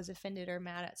if I was offended or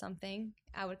mad at something,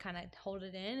 I would kind of hold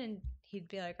it in and he'd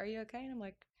be like, "Are you okay?" And I'm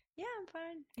like, "Yeah, I'm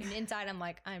fine." And inside I'm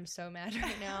like, "I'm so mad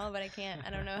right now, but I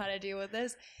don't know how to deal with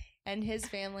this." And his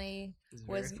family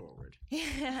was forward.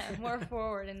 Yeah, more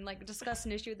forward, and like discussed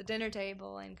an issue at the dinner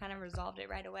table and kind of resolved it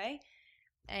right away.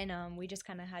 And we just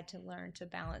kind of had to learn to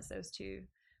balance those two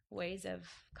ways of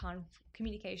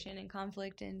communication and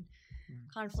conflict and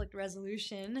conflict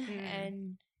resolution,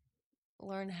 and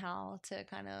learn how to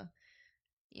kind of,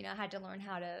 I had to learn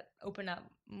how to open up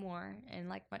more and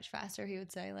like much faster. He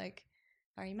would say like,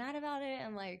 "Are you mad about it?"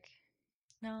 I'm like,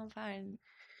 "No, I'm fine."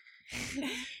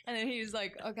 And then he was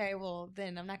like, "Okay, well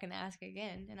then I'm not going to ask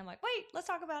again." And I'm like, "Wait, let's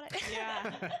talk about it."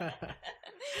 Yeah.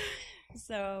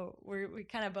 So we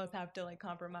kind of both have to like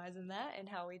compromise in that and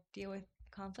how we deal with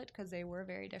conflict, because they were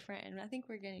very different, and I think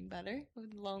we're getting better.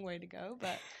 With a long way to go,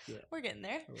 but we're getting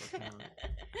there.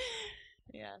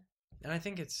 Yeah. And I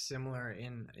think it's similar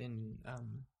in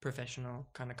professional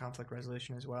kind of conflict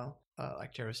resolution as well.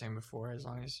 Like Tara was saying before, as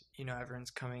long as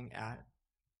everyone's coming at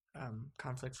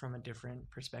conflict from a different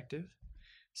perspective.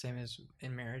 Same as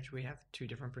in marriage, we have 2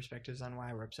 different perspectives on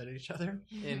why we're upset at each other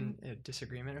in a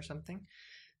disagreement or something.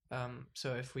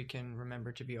 So if we can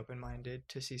remember to be open-minded,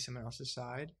 to see someone else's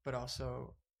side, but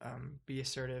also be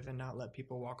assertive and not let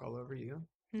people walk all over you.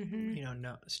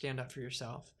 No, stand up for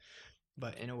yourself,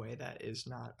 but in a way that is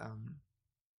not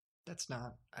that's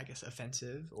not, I guess,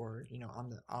 offensive or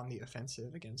on the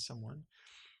offensive against someone.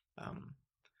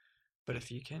 But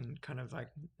if you can kind of like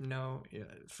know,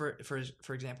 for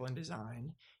example, in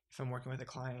design, if I'm working with a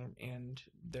client and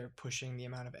they're pushing the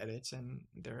amount of edits and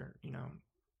they're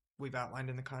we've outlined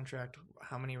in the contract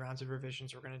how many rounds of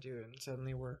revisions we're going to do, and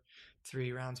suddenly we're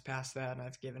 3 rounds past that, and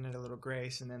I've given it a little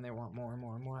grace, and then they want more and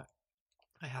more and more.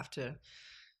 I have to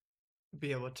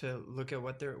be able to look at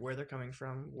where they're coming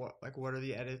from, what are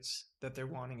the edits that they're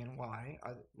wanting and why,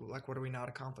 what are we not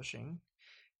accomplishing,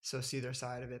 so see their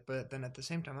side of it. But then at the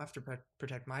same time I have to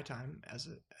protect my time as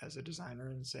a designer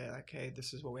and say like, hey,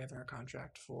 this is what we have in our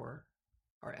contract for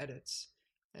our edits,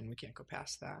 and we can't go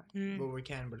past that. Well, we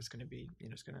can, but it's going to be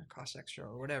it's going to cost extra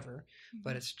or whatever.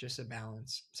 But it's just a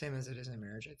balance, same as it is in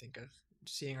marriage. I think of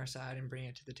seeing our side and bringing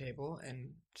it to the table and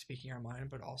speaking our mind,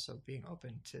 but also being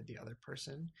open to the other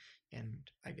person, and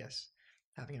I guess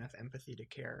having enough empathy to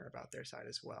care about their side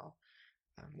as well,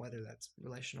 whether that's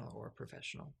relational or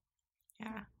professional.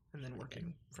 Yeah. and then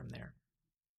working from there.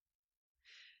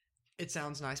 It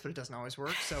sounds nice, but it doesn't always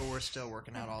work, so we're still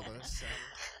working out all those. So.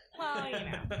 Well,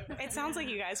 it sounds like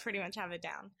you guys pretty much have it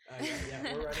down.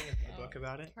 Yeah, we're writing a book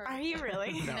about it. Are you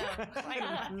really? No.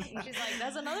 She's like,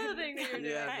 that's another thing that you're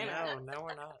doing. Yeah, no,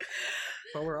 we're not.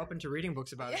 But we're open to reading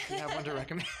books about it if you have one to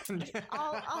recommend.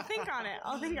 I'll think on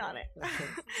it.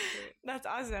 That's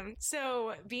awesome.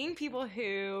 So being people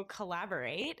who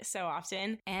collaborate so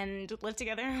often and live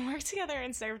together and work together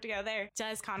and serve together,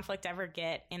 does conflict ever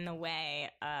get in the way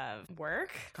of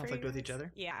work? Conflict with each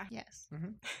other? Yeah. Yes.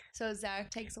 Mm-hmm. So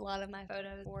Zach takes a lot of my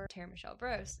photos for Tara Michelle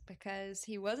Brose because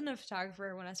he wasn't a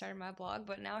photographer when I started my blog,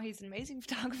 but now he's an amazing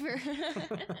photographer.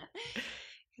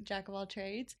 Jack of all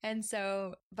trades. And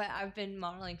so, but I've been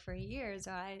modeling for years.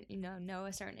 So I, know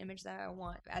a certain image that I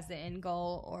want as the end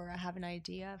goal, or I have an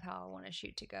idea of how I want a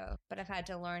shoot to go. But I've had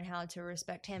to learn how to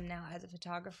respect him now as a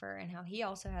photographer, and how he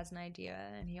also has an idea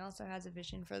and he also has a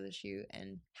vision for the shoot,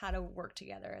 and how to work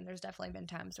together. And there's definitely been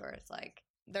times where it's like,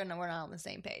 we're not on the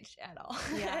same page at all.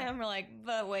 Yeah. And we're like,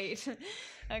 but wait,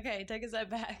 okay, take a step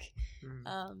back.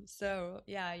 Mm. So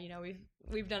yeah,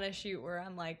 we've done a shoot where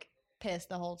I'm like pissed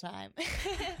the whole time.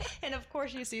 And of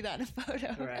course you see that in a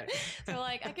photo. Right. So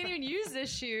like, I can't even use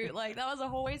this shoot. Like, that was a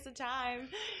whole waste of time.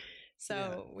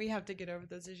 So we have to get over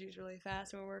those issues really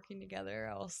fast when we're working together,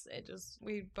 else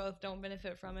we both don't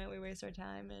benefit from it. We waste our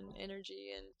time and energy,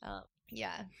 and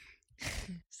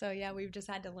so yeah, we've just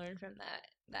had to learn from that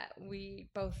we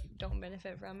both don't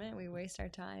benefit from it. We waste our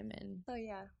time, and so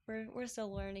yeah, we're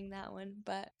still learning that one.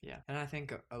 But yeah, and I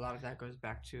think a lot of that goes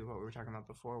back to what we were talking about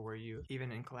before, where you, even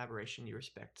in collaboration, you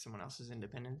respect someone else's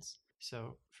independence.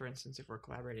 So, for instance, if we're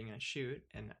collaborating in a shoot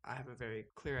and I have a very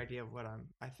clear idea of what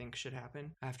I think should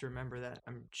happen, I have to remember that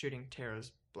I'm shooting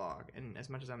Tara's blog, and as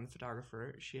much as I'm the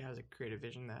photographer, she has a creative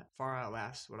vision that far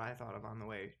outlasts what I thought of on the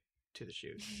way to the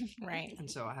shoot. Right. And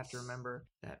so I have to remember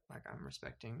that, like, I'm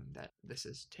respecting that this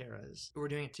is Tara's, we're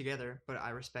doing it together, but I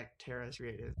respect Tara's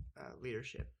creative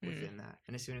leadership within that.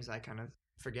 And as soon as I kind of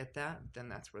forget that, then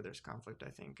that's where there's conflict, I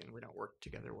think, and we don't work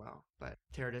together well. But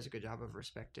Tara does a good job of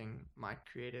respecting my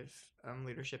creative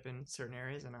leadership in certain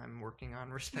areas, and I'm working on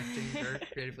respecting her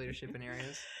creative leadership in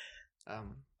areas.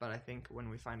 But I think when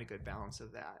we find a good balance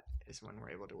of that is when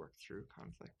we're able to work through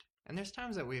conflict. And there's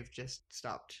times that we've just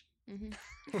stopped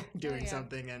doing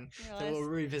something, and so we'll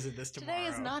revisit this tomorrow. Today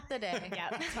is not the day. Yeah,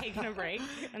 taking a break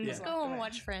and Let's go and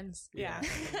watch Friends. Yeah.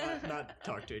 not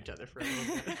talk to each other for a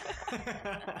little bit.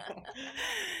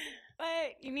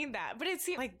 But you need that. But it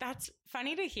seems like that's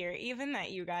funny to hear, even that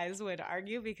you guys would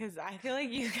argue, because I feel like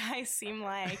you guys seem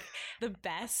like the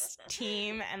best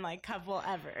team and like couple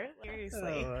ever.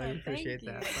 Seriously. Oh, I appreciate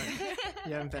that. But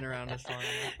you haven't been around us long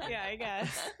enough. Yeah, I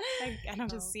guess. I don't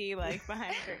just see like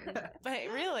behind the curtain. But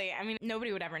really, I mean,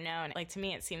 nobody would ever know. And like, to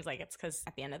me, it seems like it's because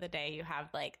at the end of the day, you have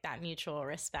like that mutual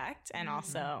respect and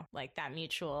also like that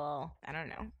mutual, I don't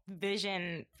know,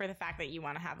 vision for the fact that you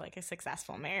want to have like a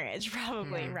successful marriage,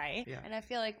 probably, right? Yeah. And I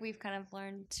feel like we've kind of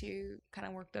learned to kind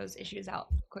of work those issues out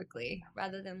quickly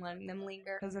rather than letting them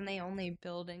linger, because then they only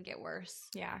build and get worse.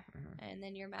 Yeah. And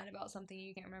then you're mad about something,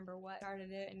 you can't remember what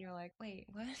started it, and you're like, wait,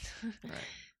 what? Right.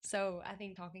 So I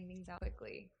think talking things out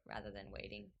quickly rather than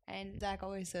waiting. And Zach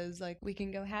always says, like, we can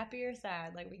go happy or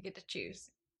sad, like we get to choose.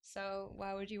 So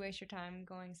why would you waste your time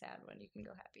going sad when you can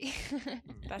go happy?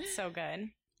 That's so good.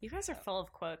 You guys are full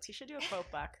of quotes. You should do a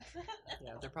quote book.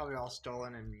 Yeah, they're probably all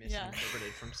stolen and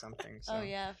misinterpreted from something. So. Oh,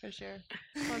 yeah, for sure.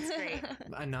 That's great.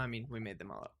 No, I mean, we made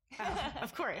them all up. Oh,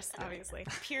 of course, obviously.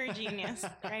 Pure genius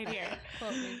right here.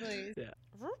 Quote me, please. Yeah.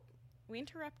 We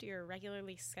interrupt your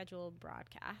regularly scheduled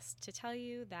broadcast to tell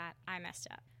you that I messed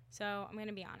up. So I'm going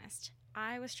to be honest.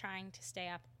 I was trying to stay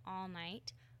up all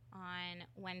night on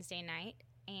Wednesday night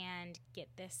and get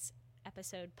this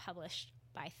episode published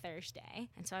by Thursday.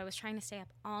 And so I was trying to stay up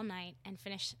all night and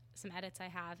finish some edits I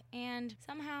have, and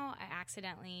somehow I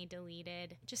accidentally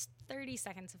deleted just 30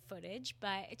 seconds of footage,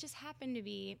 but it just happened to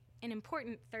be an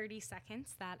important 30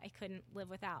 seconds that I couldn't live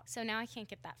without. So now I can't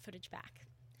get that footage back.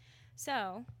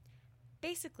 So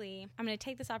basically, I'm going to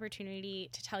take this opportunity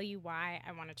to tell you why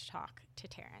I wanted to talk to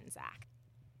Tara and Zach.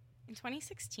 In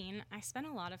 2016, I spent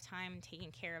a lot of time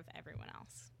taking care of everyone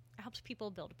else. I helped people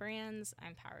build brands, I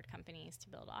empowered companies to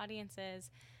build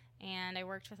audiences, and I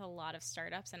worked with a lot of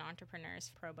startups and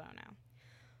entrepreneurs pro bono.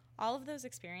 All of those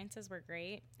experiences were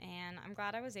great, and I'm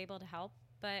glad I was able to help,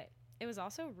 but it was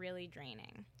also really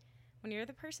draining. When you're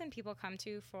the person people come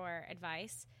to for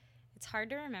advice, it's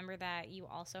hard to remember that you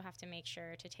also have to make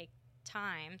sure to take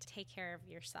time to take care of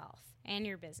yourself and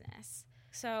your business.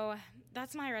 So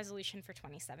that's my resolution for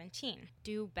 2017.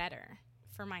 Do better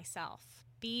for myself.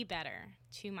 Be better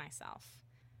to myself.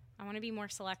 I want to be more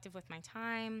selective with my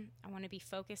time. I want to be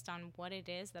focused on what it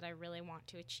is that I really want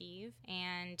to achieve.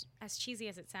 And as cheesy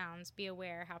as it sounds, be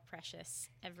aware how precious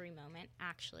every moment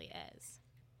actually is.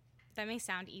 That may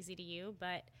sound easy to you,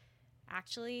 but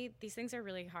actually, these things are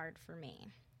really hard for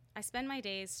me. I spend my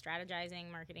days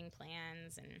strategizing marketing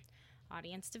plans and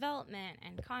audience development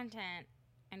and content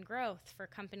and growth for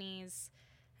companies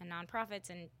and nonprofits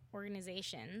and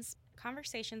organizations,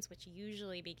 conversations which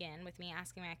usually begin with me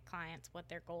asking my clients what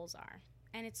their goals are.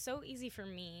 And it's so easy for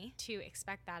me to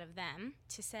expect that of them,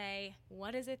 to say,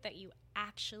 what is it that you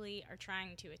actually are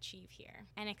trying to achieve here?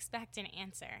 And expect an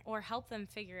answer, or help them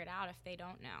figure it out if they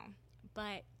don't know.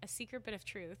 But a secret bit of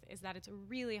truth is that it's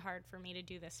really hard for me to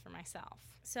do this for myself.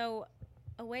 So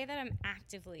a way that I'm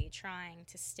actively trying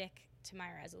to stick to my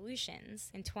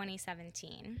resolutions in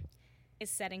 2017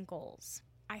 is setting goals.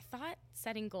 I thought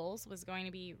setting goals was going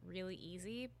to be really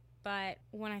easy, but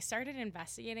when I started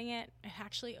investigating it, it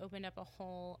actually opened up a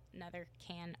whole nother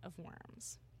can of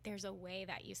worms. There's a way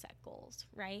that you set goals,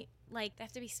 right? Like, they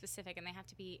have to be specific and they have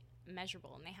to be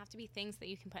measurable and they have to be things that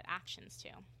you can put actions to.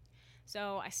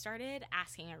 So I started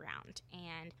asking around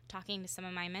and talking to some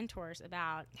of my mentors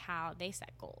about how they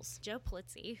set goals. Joe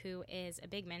Polizzi, who is a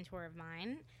big mentor of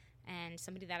mine and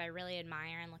somebody that I really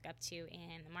admire and look up to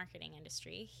in the marketing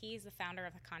industry, he's the founder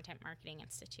of the Content Marketing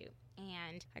Institute.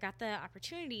 And I got the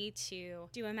opportunity to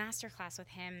do a masterclass with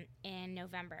him in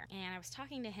November. And I was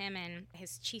talking to him and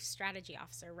his chief strategy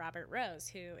officer, Robert Rose,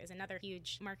 who is another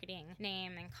huge marketing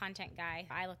name and content guy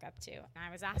I look up to. And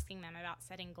I was asking them about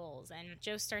setting goals. And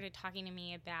Joe started talking to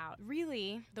me about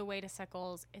really the way to set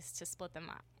goals is to split them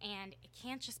up. And it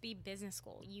can't just be business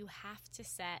goals. You have to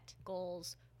set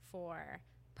goals for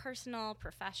personal,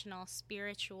 professional,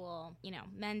 spiritual,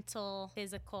 mental,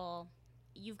 physical.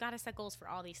 You've got to set goals for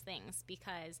all these things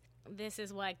because this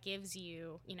is what gives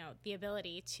you, the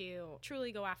ability to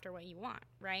truly go after what you want,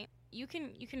 right? You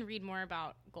can read more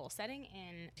about goal setting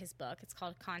in his book. It's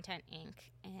called Content Inc.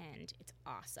 and it's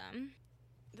awesome.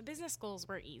 The business goals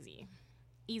were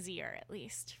easier at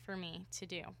least for me to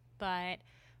do. But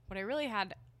what I really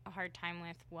had a hard time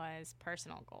with was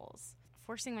personal goals.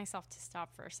 Forcing myself to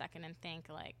stop for a second and think,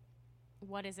 like,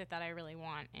 what is it that I really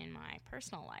want in my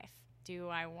personal life? Do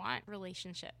I want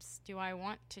relationships? Do I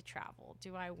want to travel?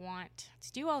 Do I want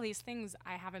to do all these things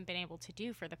I haven't been able to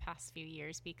do for the past few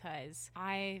years because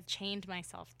I've chained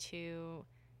myself to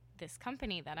this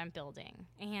company that I'm building?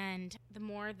 And the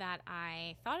more that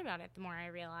I thought about it, the more I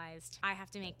realized I have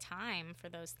to make time for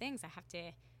those things. I have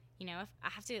to, if I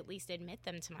have to at least admit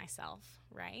them to myself,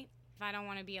 right? If I don't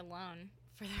want to be alone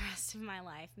for the rest of my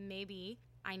life, maybe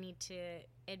I need to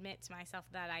admit to myself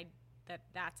that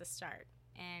that's a start.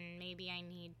 And maybe I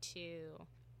need to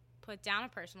put down a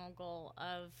personal goal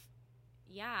of,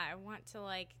 I want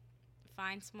to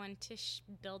find someone to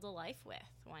build a life with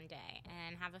one day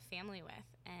and have a family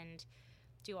with and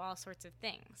do all sorts of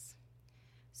things.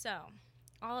 So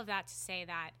all of that to say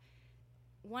that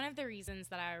one of the reasons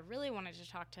that I really wanted to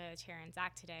talk to Tara and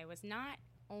Zach today was not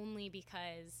only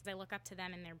because I look up to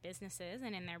them in their businesses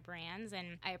and in their brands,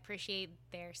 and I appreciate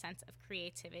their sense of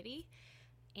creativity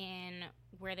in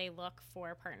where they look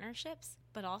for partnerships,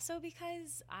 but also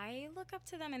because I look up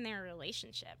to them in their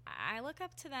relationship. I look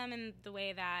up to them in the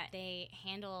way that they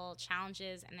handle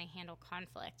challenges and they handle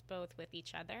conflict, both with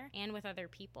each other and with other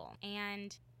people.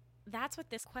 And that's what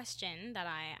this question that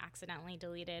I accidentally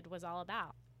deleted was all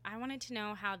about. I wanted to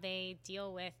know how they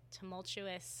deal with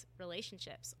tumultuous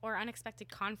relationships or unexpected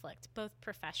conflict, both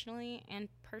professionally and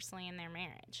personally in their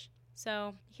marriage.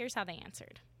 So here's how they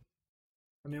answered.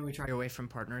 I mean, we try to get away from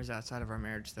partners outside of our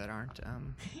marriage that aren't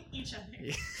each other.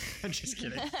 Yeah, I'm just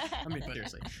kidding. I mean,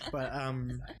 seriously. But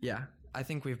I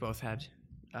think we've both had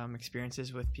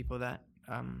experiences with people that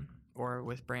or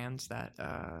with brands that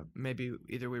maybe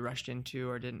either we rushed into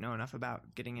or didn't know enough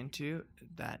about getting into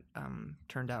that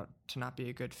turned out to not be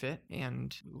a good fit.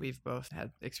 And we've both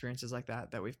had experiences like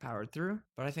that we've powered through.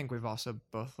 But I think we've also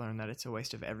both learned that it's a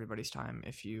waste of everybody's time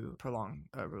if you prolong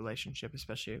a relationship,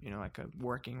 especially, like a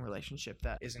working relationship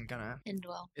that isn't going to end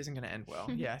well.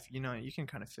 Yeah. If, you can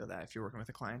kind of feel that if you're working with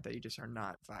a client that you just are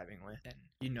not vibing with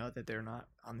and that they're not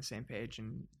on the same page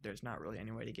and there's not really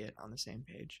any way to get on the same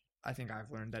page. I think I've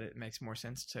learned that it makes more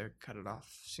sense to cut it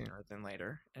off sooner than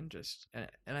later and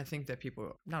I think that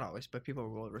people, not always, but people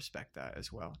will respect that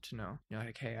as well to know,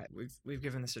 hey, we've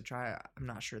given this a try. I'm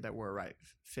not sure that we're a right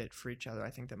fit for each other. I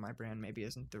think that my brand maybe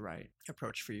isn't the right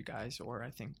approach for you guys, or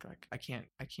I think I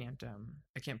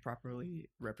can't properly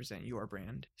represent your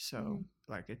brand. So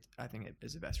I think it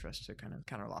is the best for us to kind of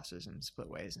count our losses and split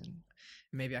ways, and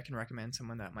maybe I can recommend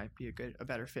someone that might be a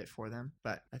better fit for them.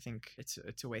 But I think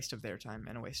it's a waste of their time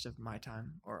and a waste of of my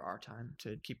time or our time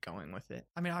to keep going with it.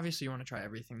 I mean, obviously you want to try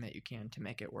everything that you can to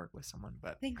make it work with someone,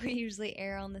 but I think we usually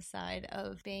err on the side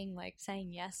of being like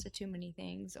saying yes to too many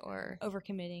things or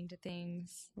overcommitting to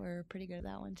things. We're pretty good at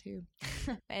that one too.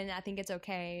 And I think it's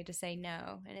okay to say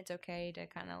no, and it's okay to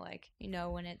kind of like,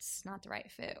 when it's not the right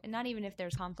fit, and not even if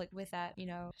there's conflict with that,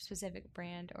 specific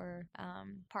brand or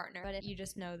partner, but if you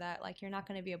just know that like you're not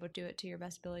going to be able to do it to your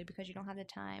best ability because you don't have the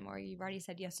time, or you've already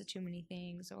said yes to too many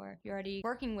things, or you're already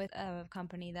working with a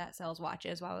company that sells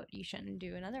watches while you shouldn't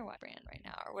do another watch brand right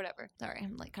now or whatever. Sorry,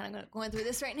 I'm like kind of going through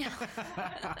this right now.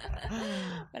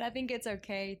 But I think it's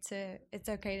okay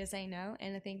to say no,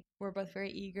 and I think we're both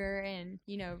very eager and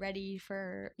ready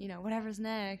for whatever's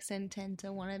next, and tend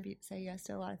to want to say yes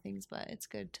to a lot of things. But it's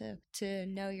good to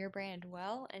know your brand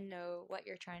well and know what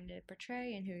you're trying to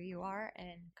portray and who you are,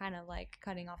 and kind of like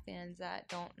cutting off the ends that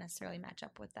don't necessarily match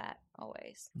up with that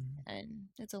always. And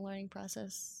it's a learning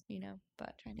process,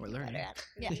 but trying to get better at it.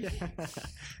 Yeah.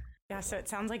 Yeah, so it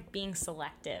sounds like being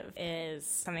selective is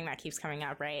something that keeps coming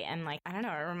up, right? And like, I don't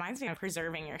know, it reminds me of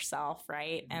preserving yourself,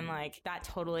 right? And like that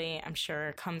totally, I'm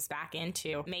sure, comes back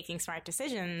into making smart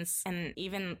decisions. And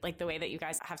even like the way that you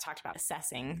guys have talked about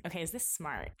assessing, okay, is this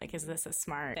smart? Like, is this a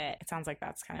smart fit? It sounds like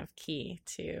that's kind of key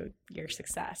to your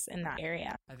success in that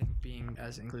area. I think being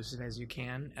as inclusive as you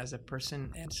can as a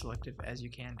person and selective as you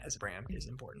can as a brand is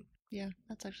important. Yeah,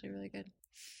 that's actually really good.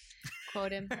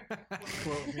 Quote him.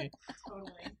 Quote me.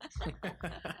 Totally.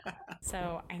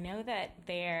 So I know that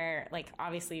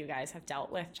obviously you guys have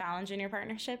dealt with challenge in your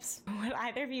partnerships. Would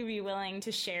either of you be willing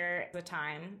to share the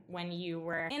time when you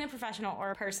were in a professional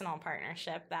or personal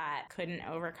partnership that couldn't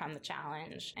overcome the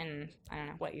challenge, and I don't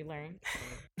know, what you learned?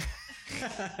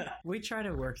 We try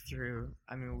to work through,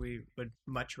 we would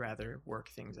much rather work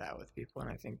things out with people, and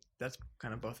I think that's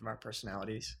kind of both of our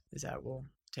personalities, is that we'll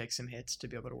take some hits to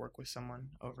be able to work with someone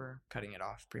over cutting it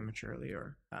off prematurely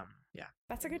or yeah.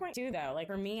 That's a good point too, though. Like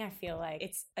for me, I feel like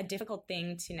it's a difficult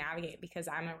thing to navigate because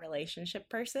I'm a relationship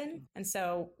person. And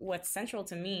so what's central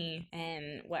to me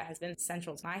and what has been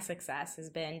central to my success has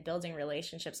been building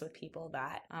relationships with people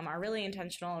that are really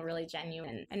intentional, really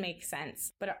genuine, and make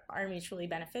sense, but are mutually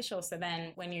beneficial. So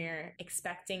then when you're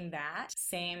expecting that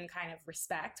same kind of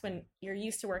respect, when you're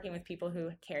used to working with people who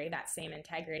carry that same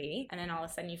integrity, and then all of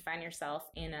a sudden you find yourself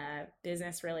in a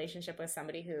business relationship with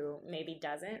somebody who maybe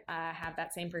doesn't have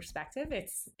that same perspective,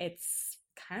 it's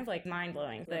kind of like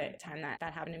mind-blowing the time that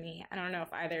happened to me. I don't know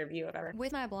if either of you have ever.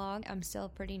 With my blog, I'm still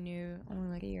pretty new,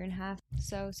 only like a year and a half.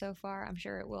 So far, I'm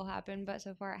sure it will happen, but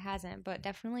so far it hasn't. But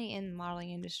definitely in the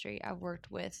modeling industry, I've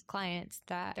worked with clients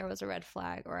that there was a red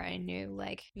flag, or I knew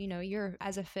like, you're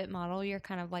as a fit model, you're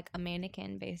kind of like a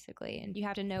mannequin basically. And you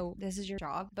have to know this is your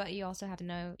job, but you also have to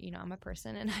know, I'm a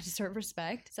person and I deserve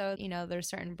respect. So, there's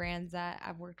certain brands that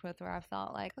I've worked with where I've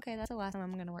felt like, okay, that's the last time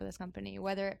I'm going to work with this company,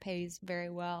 whether it pays very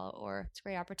well or it's a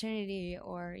great opportunity,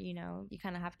 or you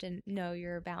kind of have to know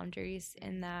your boundaries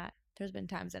in that. There's been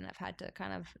times that I've had to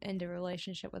kind of end a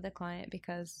relationship with a client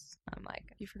because I'm like,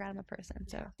 you forgot I'm a person.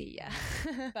 So yeah.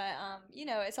 But,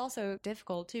 it's also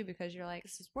difficult too, because you're like,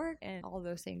 this is work and all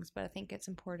those things. But I think it's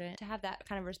important to have that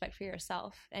kind of respect for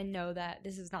yourself and know that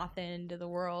this is not the end of the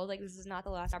world. Like, this is not the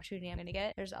last opportunity I'm going to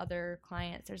get. There's other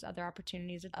clients, there's other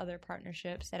opportunities, there's other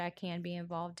partnerships that I can be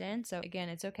involved in. So again,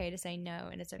 it's okay to say no,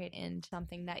 and it's okay to end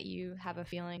something that you have a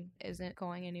feeling isn't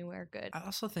going anywhere good. I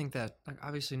also think that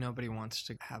obviously nobody wants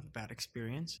to have a bad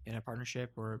experience in a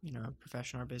partnership or a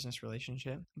professional or business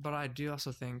relationship, but I do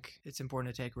also think it's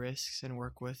important to take risks and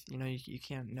work with you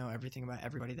can't know everything about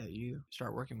everybody that you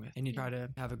start working with, and you try to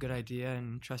have a good idea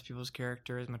and trust people's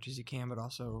character as much as you can, but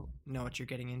also know what you're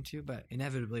getting into. But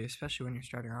inevitably, especially when you're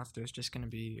starting off, there's just going to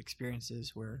be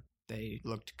experiences where they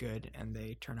looked good and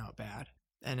they turn out bad.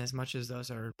 And as much as those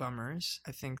are bummers,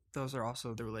 I think those are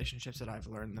also the relationships that I've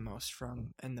learned the most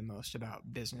from, and the most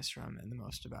about business from, and the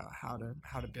most about how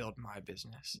to build my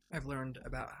business. I've learned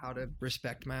about how to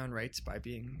respect my own rights by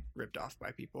being ripped off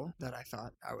by people that I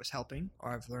thought I was helping. Or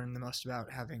I've learned the most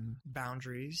about having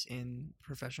boundaries in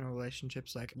professional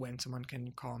relationships, like when someone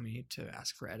can call me to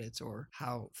ask for edits, or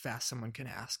how fast someone can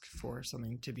ask for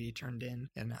something to be turned in.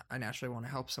 And I naturally want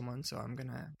to help someone, so I'm going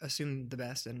to assume the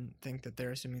best and think that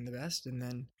they're assuming the best. And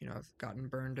then I've gotten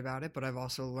burned about it, but I've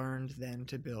also learned then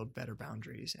to build better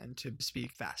boundaries and to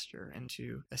speak faster and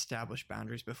to establish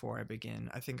boundaries before I begin.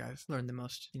 I think I've learned the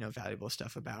most, valuable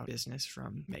stuff about business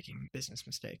from making business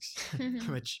mistakes,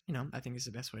 which, I think is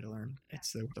the best way to learn.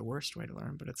 It's the worst way to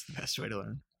learn, but it's the best way to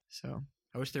learn. So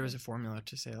I wish there was a formula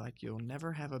to say, like, you'll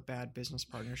never have a bad business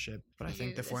partnership, but I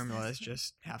think the formula is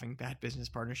just having bad business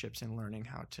partnerships and learning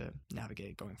how to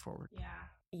navigate going forward. Yeah.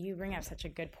 You bring up such a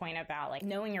good point about like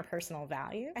knowing your personal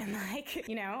value and like,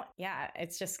 yeah,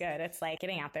 it's just good. It's like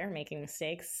getting out there, making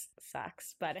mistakes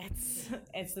sucks, but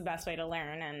it's the best way to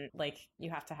learn. And like, you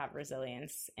have to have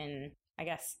resilience, and I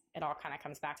guess it all kind of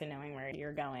comes back to knowing where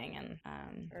you're going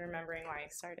and remembering why you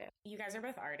started. You guys are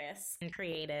both artists and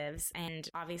creatives and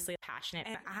obviously passionate.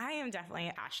 And I am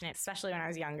definitely passionate, especially when I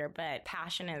was younger, but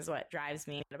passion is what drives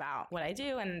me about what I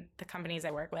do and the companies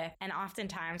I work with. And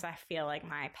oftentimes I feel like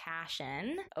my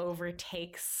passion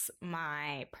overtakes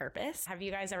my purpose. Have you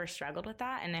guys ever struggled with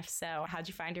that? And if so, how'd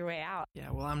you find your way out?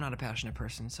 Yeah, well, I'm not a passionate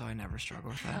person, so I never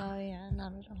struggle with that. Oh, yeah,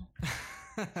 not at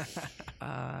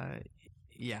all.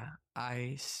 Yeah,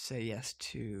 I say yes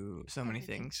to so many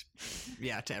things.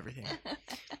 Yeah, to everything.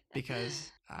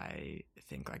 Because I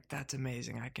think like, that's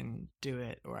amazing. I can do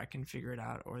it, or I can figure it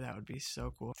out, or that would be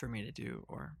so cool for me to do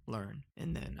or learn.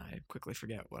 And then I quickly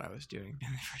forget what I was doing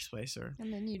in the first place.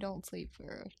 And then you don't sleep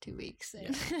for 2 weeks.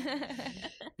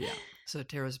 Yeah. So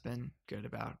Tara's been good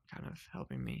about kind of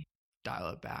helping me dial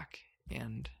it back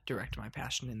and direct my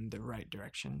passion in the right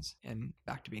directions, and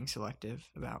back to being selective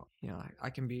about, I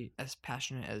can be as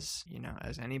passionate as,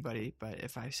 as anybody, but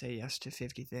if I say yes to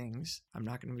 50 things, I'm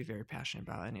not going to be very passionate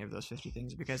about any of those 50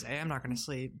 things, because A, I'm not going to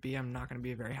sleep, B, I'm not going to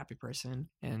be a very happy person,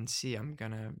 and C, I'm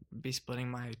going to be splitting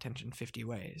my attention 50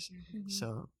 ways. Mm-hmm.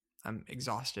 So I'm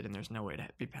exhausted and there's no way to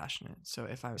be passionate. So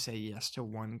if I say yes to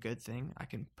one good thing, I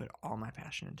can put all my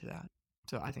passion into that.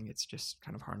 So I think it's just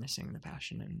kind of harnessing the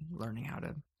passion and learning how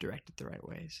to direct it the right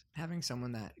ways. Having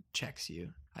someone that checks you,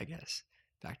 I guess,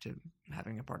 back to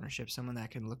having a partnership, someone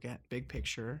that can look at big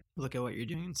picture, look at what you're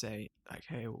doing and say, like,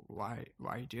 hey, why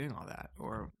are you doing all that?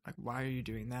 Or like, why are you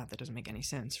doing that? That doesn't make any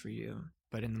sense for you.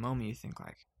 But in the moment you think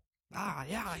like,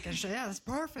 yeah, that's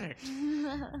perfect.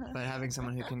 But having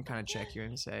someone who can kind of check you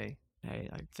and say, hey,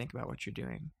 like, think about what you're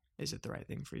doing. Is it the right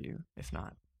thing for you? If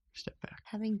not, step back.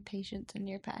 Having patience in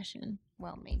your passion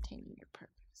while maintaining your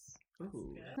purpose.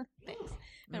 Ooh. Thanks.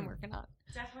 I'm working on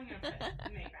it. Definitely going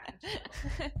to make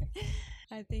that.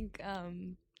 I think,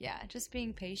 just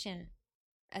being patient,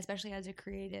 especially as a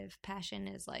creative, passion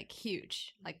is like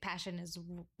huge. Like, passion is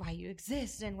why you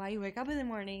exist and why you wake up in the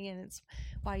morning, and it's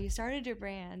why you started your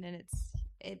brand, and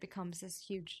it becomes this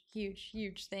huge, huge,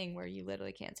 huge thing where you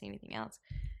literally can't see anything else.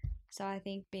 So I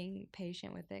think being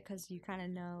patient with it, because you kind of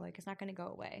know, like, it's not going to go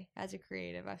away. As a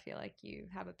creative, I feel like you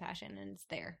have a passion and it's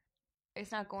there.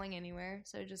 It's not going anywhere.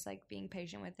 So just, like, being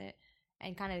patient with it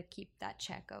and kind of keep that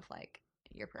check of, like,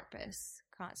 your purpose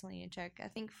constantly in check. I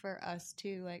think for us,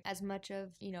 too, like, as much of,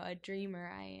 a dreamer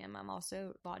I am, I'm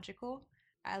also logical.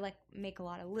 I like make a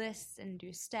lot of lists and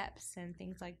do steps and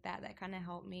things like that kind of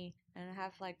help me. And I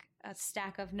have like a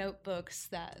stack of notebooks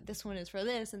that this one is for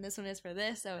this and this one is for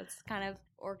this. So it's kind of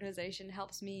organization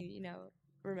helps me,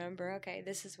 remember, okay,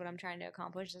 this is what I'm trying to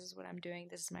accomplish. This is what I'm doing.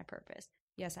 This is my purpose.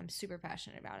 Yes, I'm super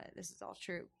passionate about it. This is all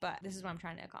true, but this is what I'm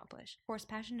trying to accomplish. Of course,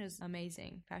 passion is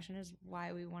amazing. Passion is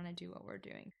why we want to do what we're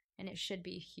doing, and it should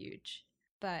be huge.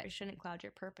 But it shouldn't cloud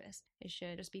your purpose. It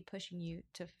should just be pushing you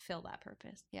to fulfill that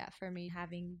purpose. Yeah, for me,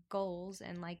 having goals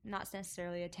and like not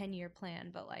necessarily a 10-year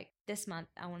plan, but like this month,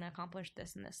 I want to accomplish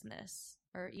this and this and this,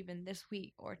 or even this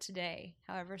week or today,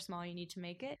 however small you need to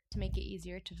make it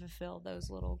easier to fulfill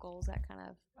those little goals that kind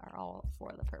of are all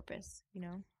for the purpose,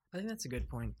 I think that's a good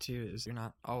point too, is you're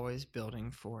not always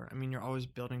building you're always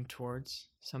building towards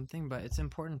something, but it's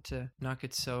important to not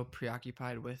get so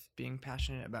preoccupied with being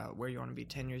passionate about where you want to be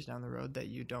 10 years down the road that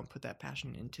you don't put that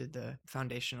passion into the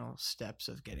foundational steps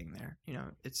of getting there.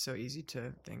 It's so easy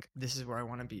to think, this is where I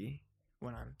want to be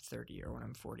when I'm 30 or when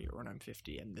I'm 40 or when I'm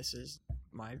 50, and this is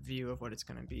my view of what it's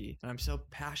going to be. And I'm so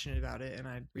passionate about it, and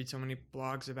I read so many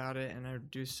blogs about it, and I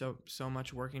do so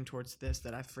much working towards this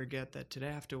that I forget that today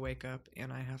I have to wake up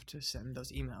and I have to send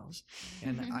those emails,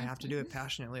 and I have to do it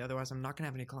passionately, otherwise I'm not going to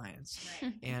have any clients.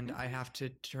 Right. And I have to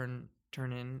turn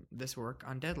in this work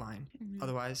on deadline. Mm-hmm.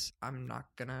 Otherwise, I'm not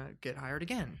gonna get hired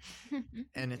again.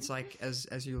 And it's like, as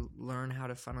you learn how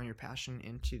to funnel your passion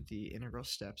into the integral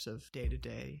steps of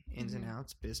day-to-day ins and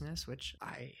outs business, which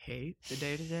I hate the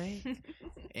day-to-day.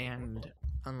 And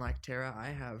unlike Tara,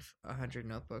 I have 100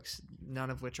 notebooks, none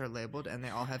of which are labeled, and they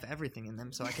all have everything in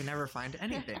them, so I can never find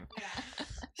anything.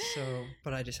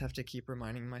 But I just have to keep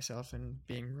reminding myself and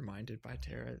being reminded by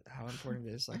Tara how important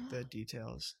it is, like the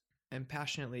details, and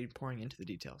passionately pouring into the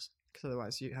details, because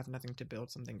otherwise you have nothing to build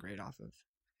something great off of,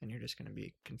 and you're just going to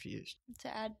be confused.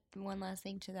 To add one last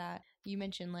thing to that, you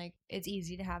mentioned like it's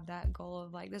easy to have that goal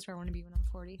of like, this is where I want to be when I'm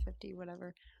 40, 50,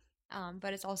 whatever.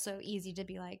 But it's also easy to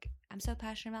be like, I'm so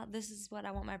passionate about this is what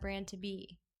I want my brand to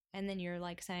be. And then you're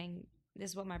like saying,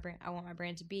 this is what I want my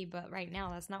brand to be, but right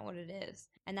now that's not what it is.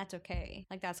 And that's okay.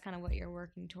 Like, that's kind of what you're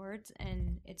working towards,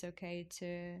 and it's okay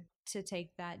to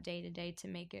take that day to day to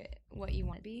make it what you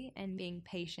want to be, and being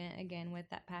patient again with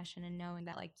that passion and knowing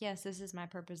that, like, yes, this is my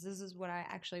purpose. This is what I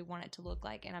actually want it to look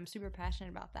like, and I'm super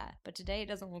passionate about that. But today it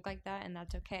doesn't look like that, and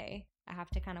that's okay. I have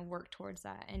to kind of work towards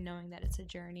that, and knowing that it's a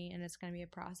journey and it's going to be a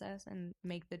process, and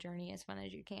make the journey as fun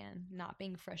as you can, not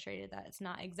being frustrated that it's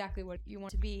not exactly what you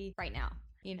want to be right now,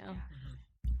 you know?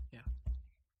 Yeah.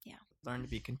 Learn to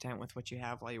be content with what you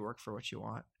have while you work for what you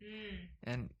want.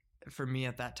 And for me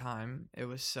at that time, it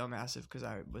was so massive because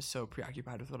I was so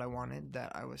preoccupied with what I wanted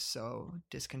that I was so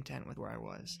discontent with where I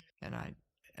was. And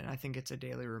I think it's a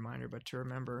daily reminder, but to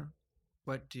remember,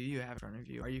 what do you have in front of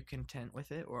you? Are you content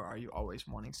with it, or are you always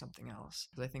wanting something else?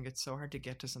 Because I think it's so hard to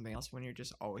get to something else when you're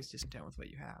just always discontent with what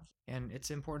you have. And it's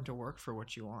important to work for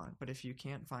what you want, but if you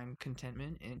can't find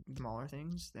contentment in smaller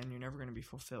things, then you're never going to be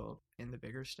fulfilled in the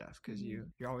bigger stuff, because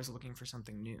you're always looking for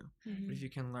something new. But if you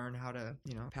can learn how to,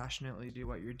 passionately do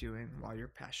what you're doing while you're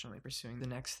passionately pursuing the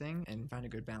next thing and find a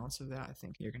good balance of that, I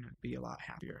think you're going to be a lot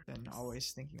happier than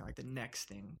always thinking like the next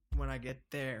thing. When I get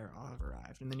there, I'll have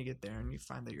arrived. And then you get there and you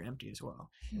find that you're empty as well.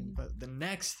 But the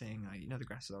next thing, the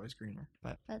grass is always greener.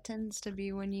 But that tends to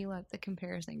be when you let the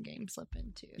comparison game slip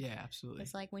into. Yeah, absolutely.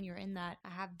 It's like when you're in that, I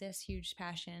have this huge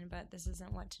passion, but this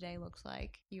isn't what today looks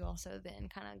like. You also then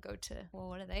kind of go to, well,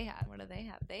 what do they have? What do they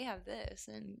have? They have this.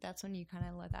 And that's when you kind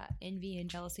of let that envy and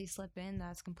jealousy slip in.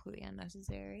 That's completely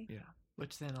unnecessary. Yeah.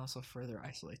 Which then also further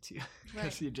isolates you,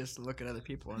 because you just look at other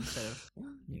people instead of,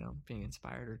 being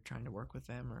inspired or trying to work with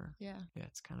them, or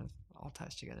it's kind of all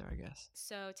ties together, I guess.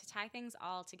 So to tie things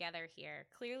all together here,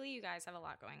 clearly you guys have a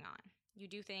lot going on. You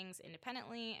do things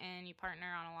independently and you partner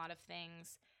on a lot of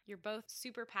things. You're both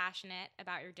super passionate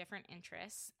about your different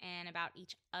interests and about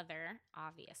each other,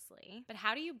 obviously. But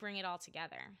how do you bring it all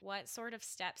together? What sort of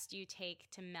steps do you take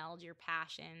to meld your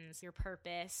passions, your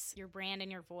purpose, your brand,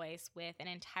 and your voice with an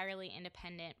entirely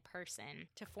independent person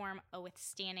to form a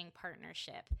withstanding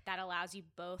partnership that allows you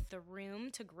both the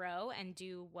room to grow and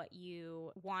do what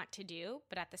you want to do,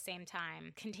 but at the same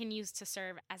time continues to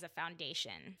serve as a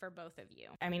foundation for both of you?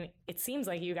 I mean, it seems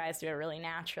like you guys do it really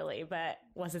naturally, but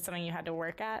was it something you had to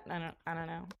work at? I don't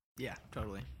know. Yeah,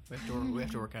 totally. We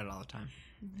have to work at it all the time.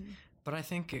 But I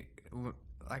think,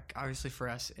 obviously for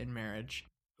us in marriage,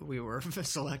 we were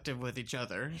selective with each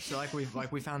other. So we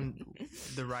found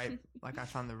the right, I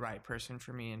found the right person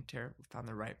for me, and Tara found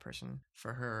the right person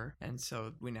for her. And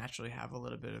so we naturally have a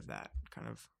little bit of that kind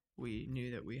of, we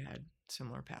knew that we had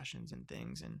similar passions and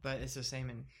things. But it's the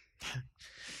same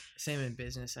in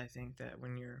business. I think that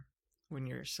when you're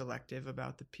selective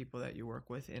about the people that you work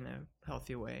with in a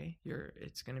healthy way,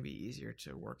 it's going to be easier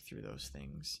to work through those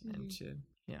things. And to,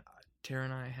 Tara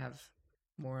and I have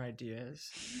more ideas.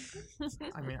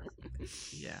 I mean,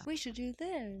 we should do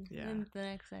this. Yeah. And the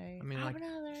next day, I mean, have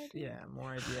another idea. Yeah,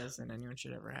 more ideas than anyone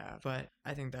should ever have. But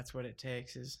I think that's what it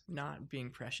takes, is not being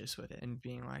precious with it and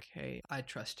being like, hey, I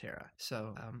trust Tara.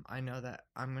 So I know that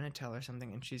I'm going to tell her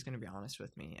something and she's going to be honest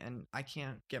with me. And I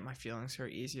can't get my feelings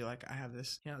hurt easy. Like, I have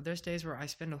this, there's days where I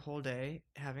spend a whole day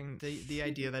having the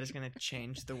idea that is going to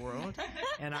change the world.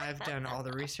 And I've done all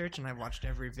the research and I've watched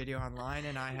every video online,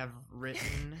 and I have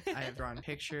drawn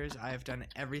pictures, I have done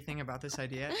everything about this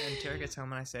idea. And Tara gets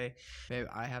home and I say, babe,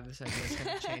 I have this idea. It's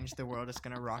going to change the world. It's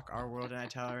going to rock our world. And I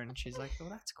tell her, and she's like, oh,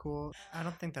 that's cool. I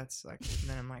don't think that's and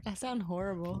then I'm like, that sounds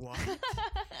horrible. What?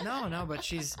 No, but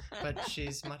she's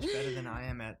much better than I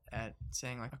am at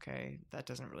saying, like, okay, that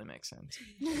doesn't really make sense.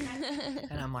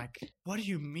 And I'm like, what do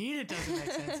you mean it doesn't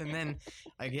make sense? And then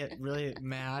I get really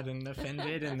mad and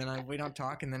offended, and then we don't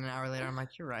talk. And then an hour later, I'm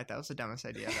like, you're right. That was the dumbest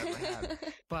idea I've ever had.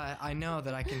 But I know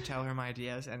that I can tell her my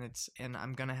ideas, and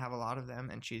I'm going to have a lot of them,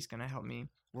 and she's going to help me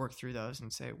work through those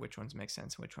and say which ones make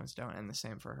sense, which ones don't, and the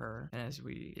same for her. And as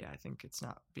I think it's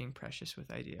not being precious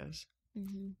with ideas.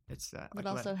 It's that. But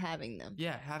also having them.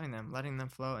 Yeah, having them, letting them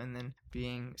flow, and then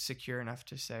being secure enough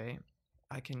to say,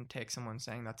 I can take someone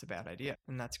saying that's a bad idea,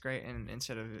 and that's great. And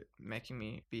instead of it making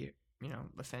me be,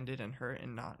 offended and hurt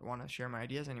and not want to share my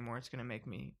ideas anymore, it's going to make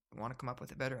me want to come up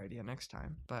with a better idea next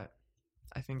time. But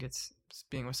I think it's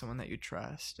being with someone that you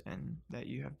trust and that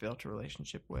you have built a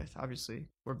relationship with. Obviously,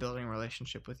 we're building a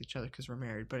relationship with each other because we're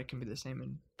married, but it can be the same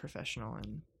in professional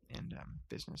and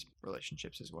business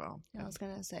relationships as well. I was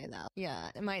going to say that. Yeah,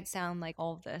 it might sound like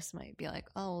all of this might be like,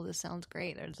 oh, this sounds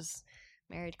great. There's this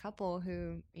married couple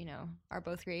who, are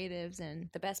both creatives and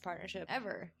the best partnership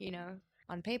ever,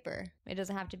 on paper. It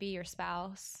doesn't have to be your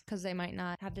spouse, because they might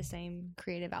not have the same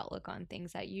creative outlook on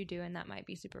things that you do, and that might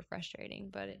be super frustrating.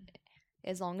 But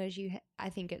as long as I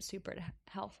think it's super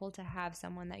helpful to have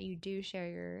someone that you do share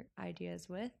your ideas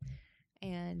with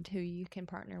and who you can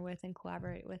partner with and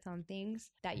collaborate with on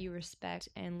things that you respect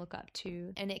and look up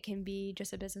to. And it can be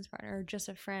just a business partner or just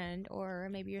a friend or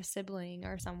maybe your sibling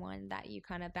or someone that you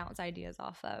kind of bounce ideas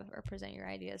off of or present your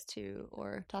ideas to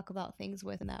or talk about things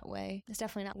with in that way. It's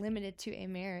definitely not limited to a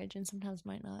marriage and sometimes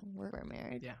might not work for a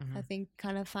marriage. Yeah. I think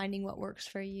kind of finding what works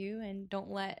for you and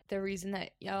don't let the reason that,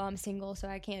 I'm single so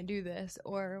I can't do this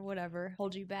or whatever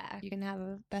hold you back. You can have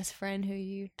a best friend who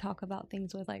you talk about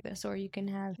things with like this, or you can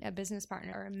have a business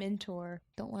partner or a mentor.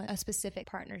 Don't let a specific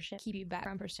partnership keep you back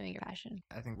from pursuing your passion.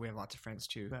 I think we have lots of friends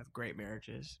too who have great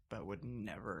marriages but would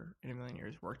never in a million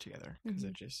years work together because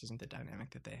it just isn't the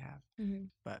dynamic that they have.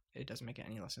 But it doesn't make it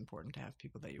any less important to have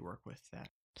people that you work with that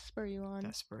spur you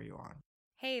on.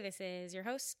 Hey, this is your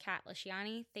host, Kat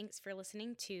Lisciani. Thanks for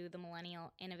listening to the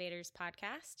Millennial Innovators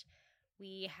Podcast.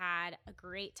 We had a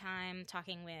great time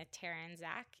talking with Tara and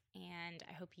Zach, and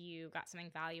I hope you got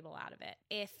something valuable out of it.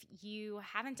 If you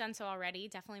haven't done so already,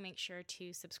 definitely make sure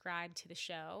to subscribe to the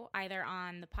show, either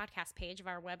on the podcast page of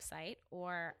our website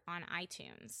or on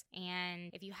iTunes.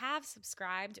 And if you have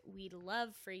subscribed, we'd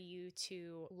love for you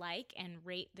to like and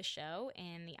rate the show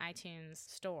in the iTunes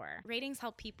store. Ratings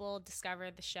help people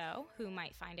discover the show who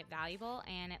might find it valuable,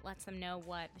 and it lets them know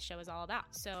what the show is all about.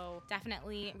 So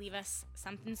definitely leave us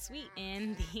something sweet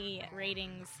in the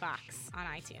ratings box on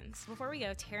iTunes. Before we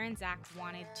go, Tara and Zach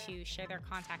wanted to share their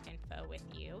contact info with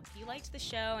you. If you liked the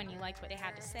show and you liked what they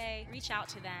had to say, reach out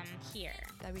to them here.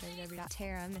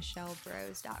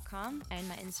 www.taramichellebrose.com, and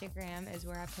my Instagram is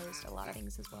where I post a lot of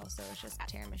things as well, so it's just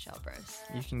Tara Michelle Brose.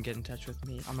 You can get in touch with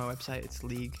me on my website. It's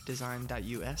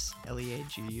leaguedesign.us,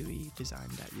 LEAGUE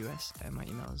design.us, and my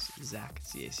email is zach,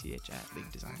 ZACH, at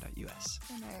leaguedesign.us.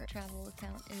 And our travel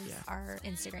account is, our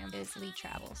Instagram is Lee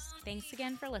Travels. Thanks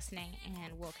again for listening,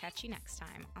 and we'll catch you next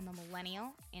time on the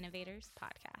Millennial Innovators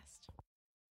Podcast.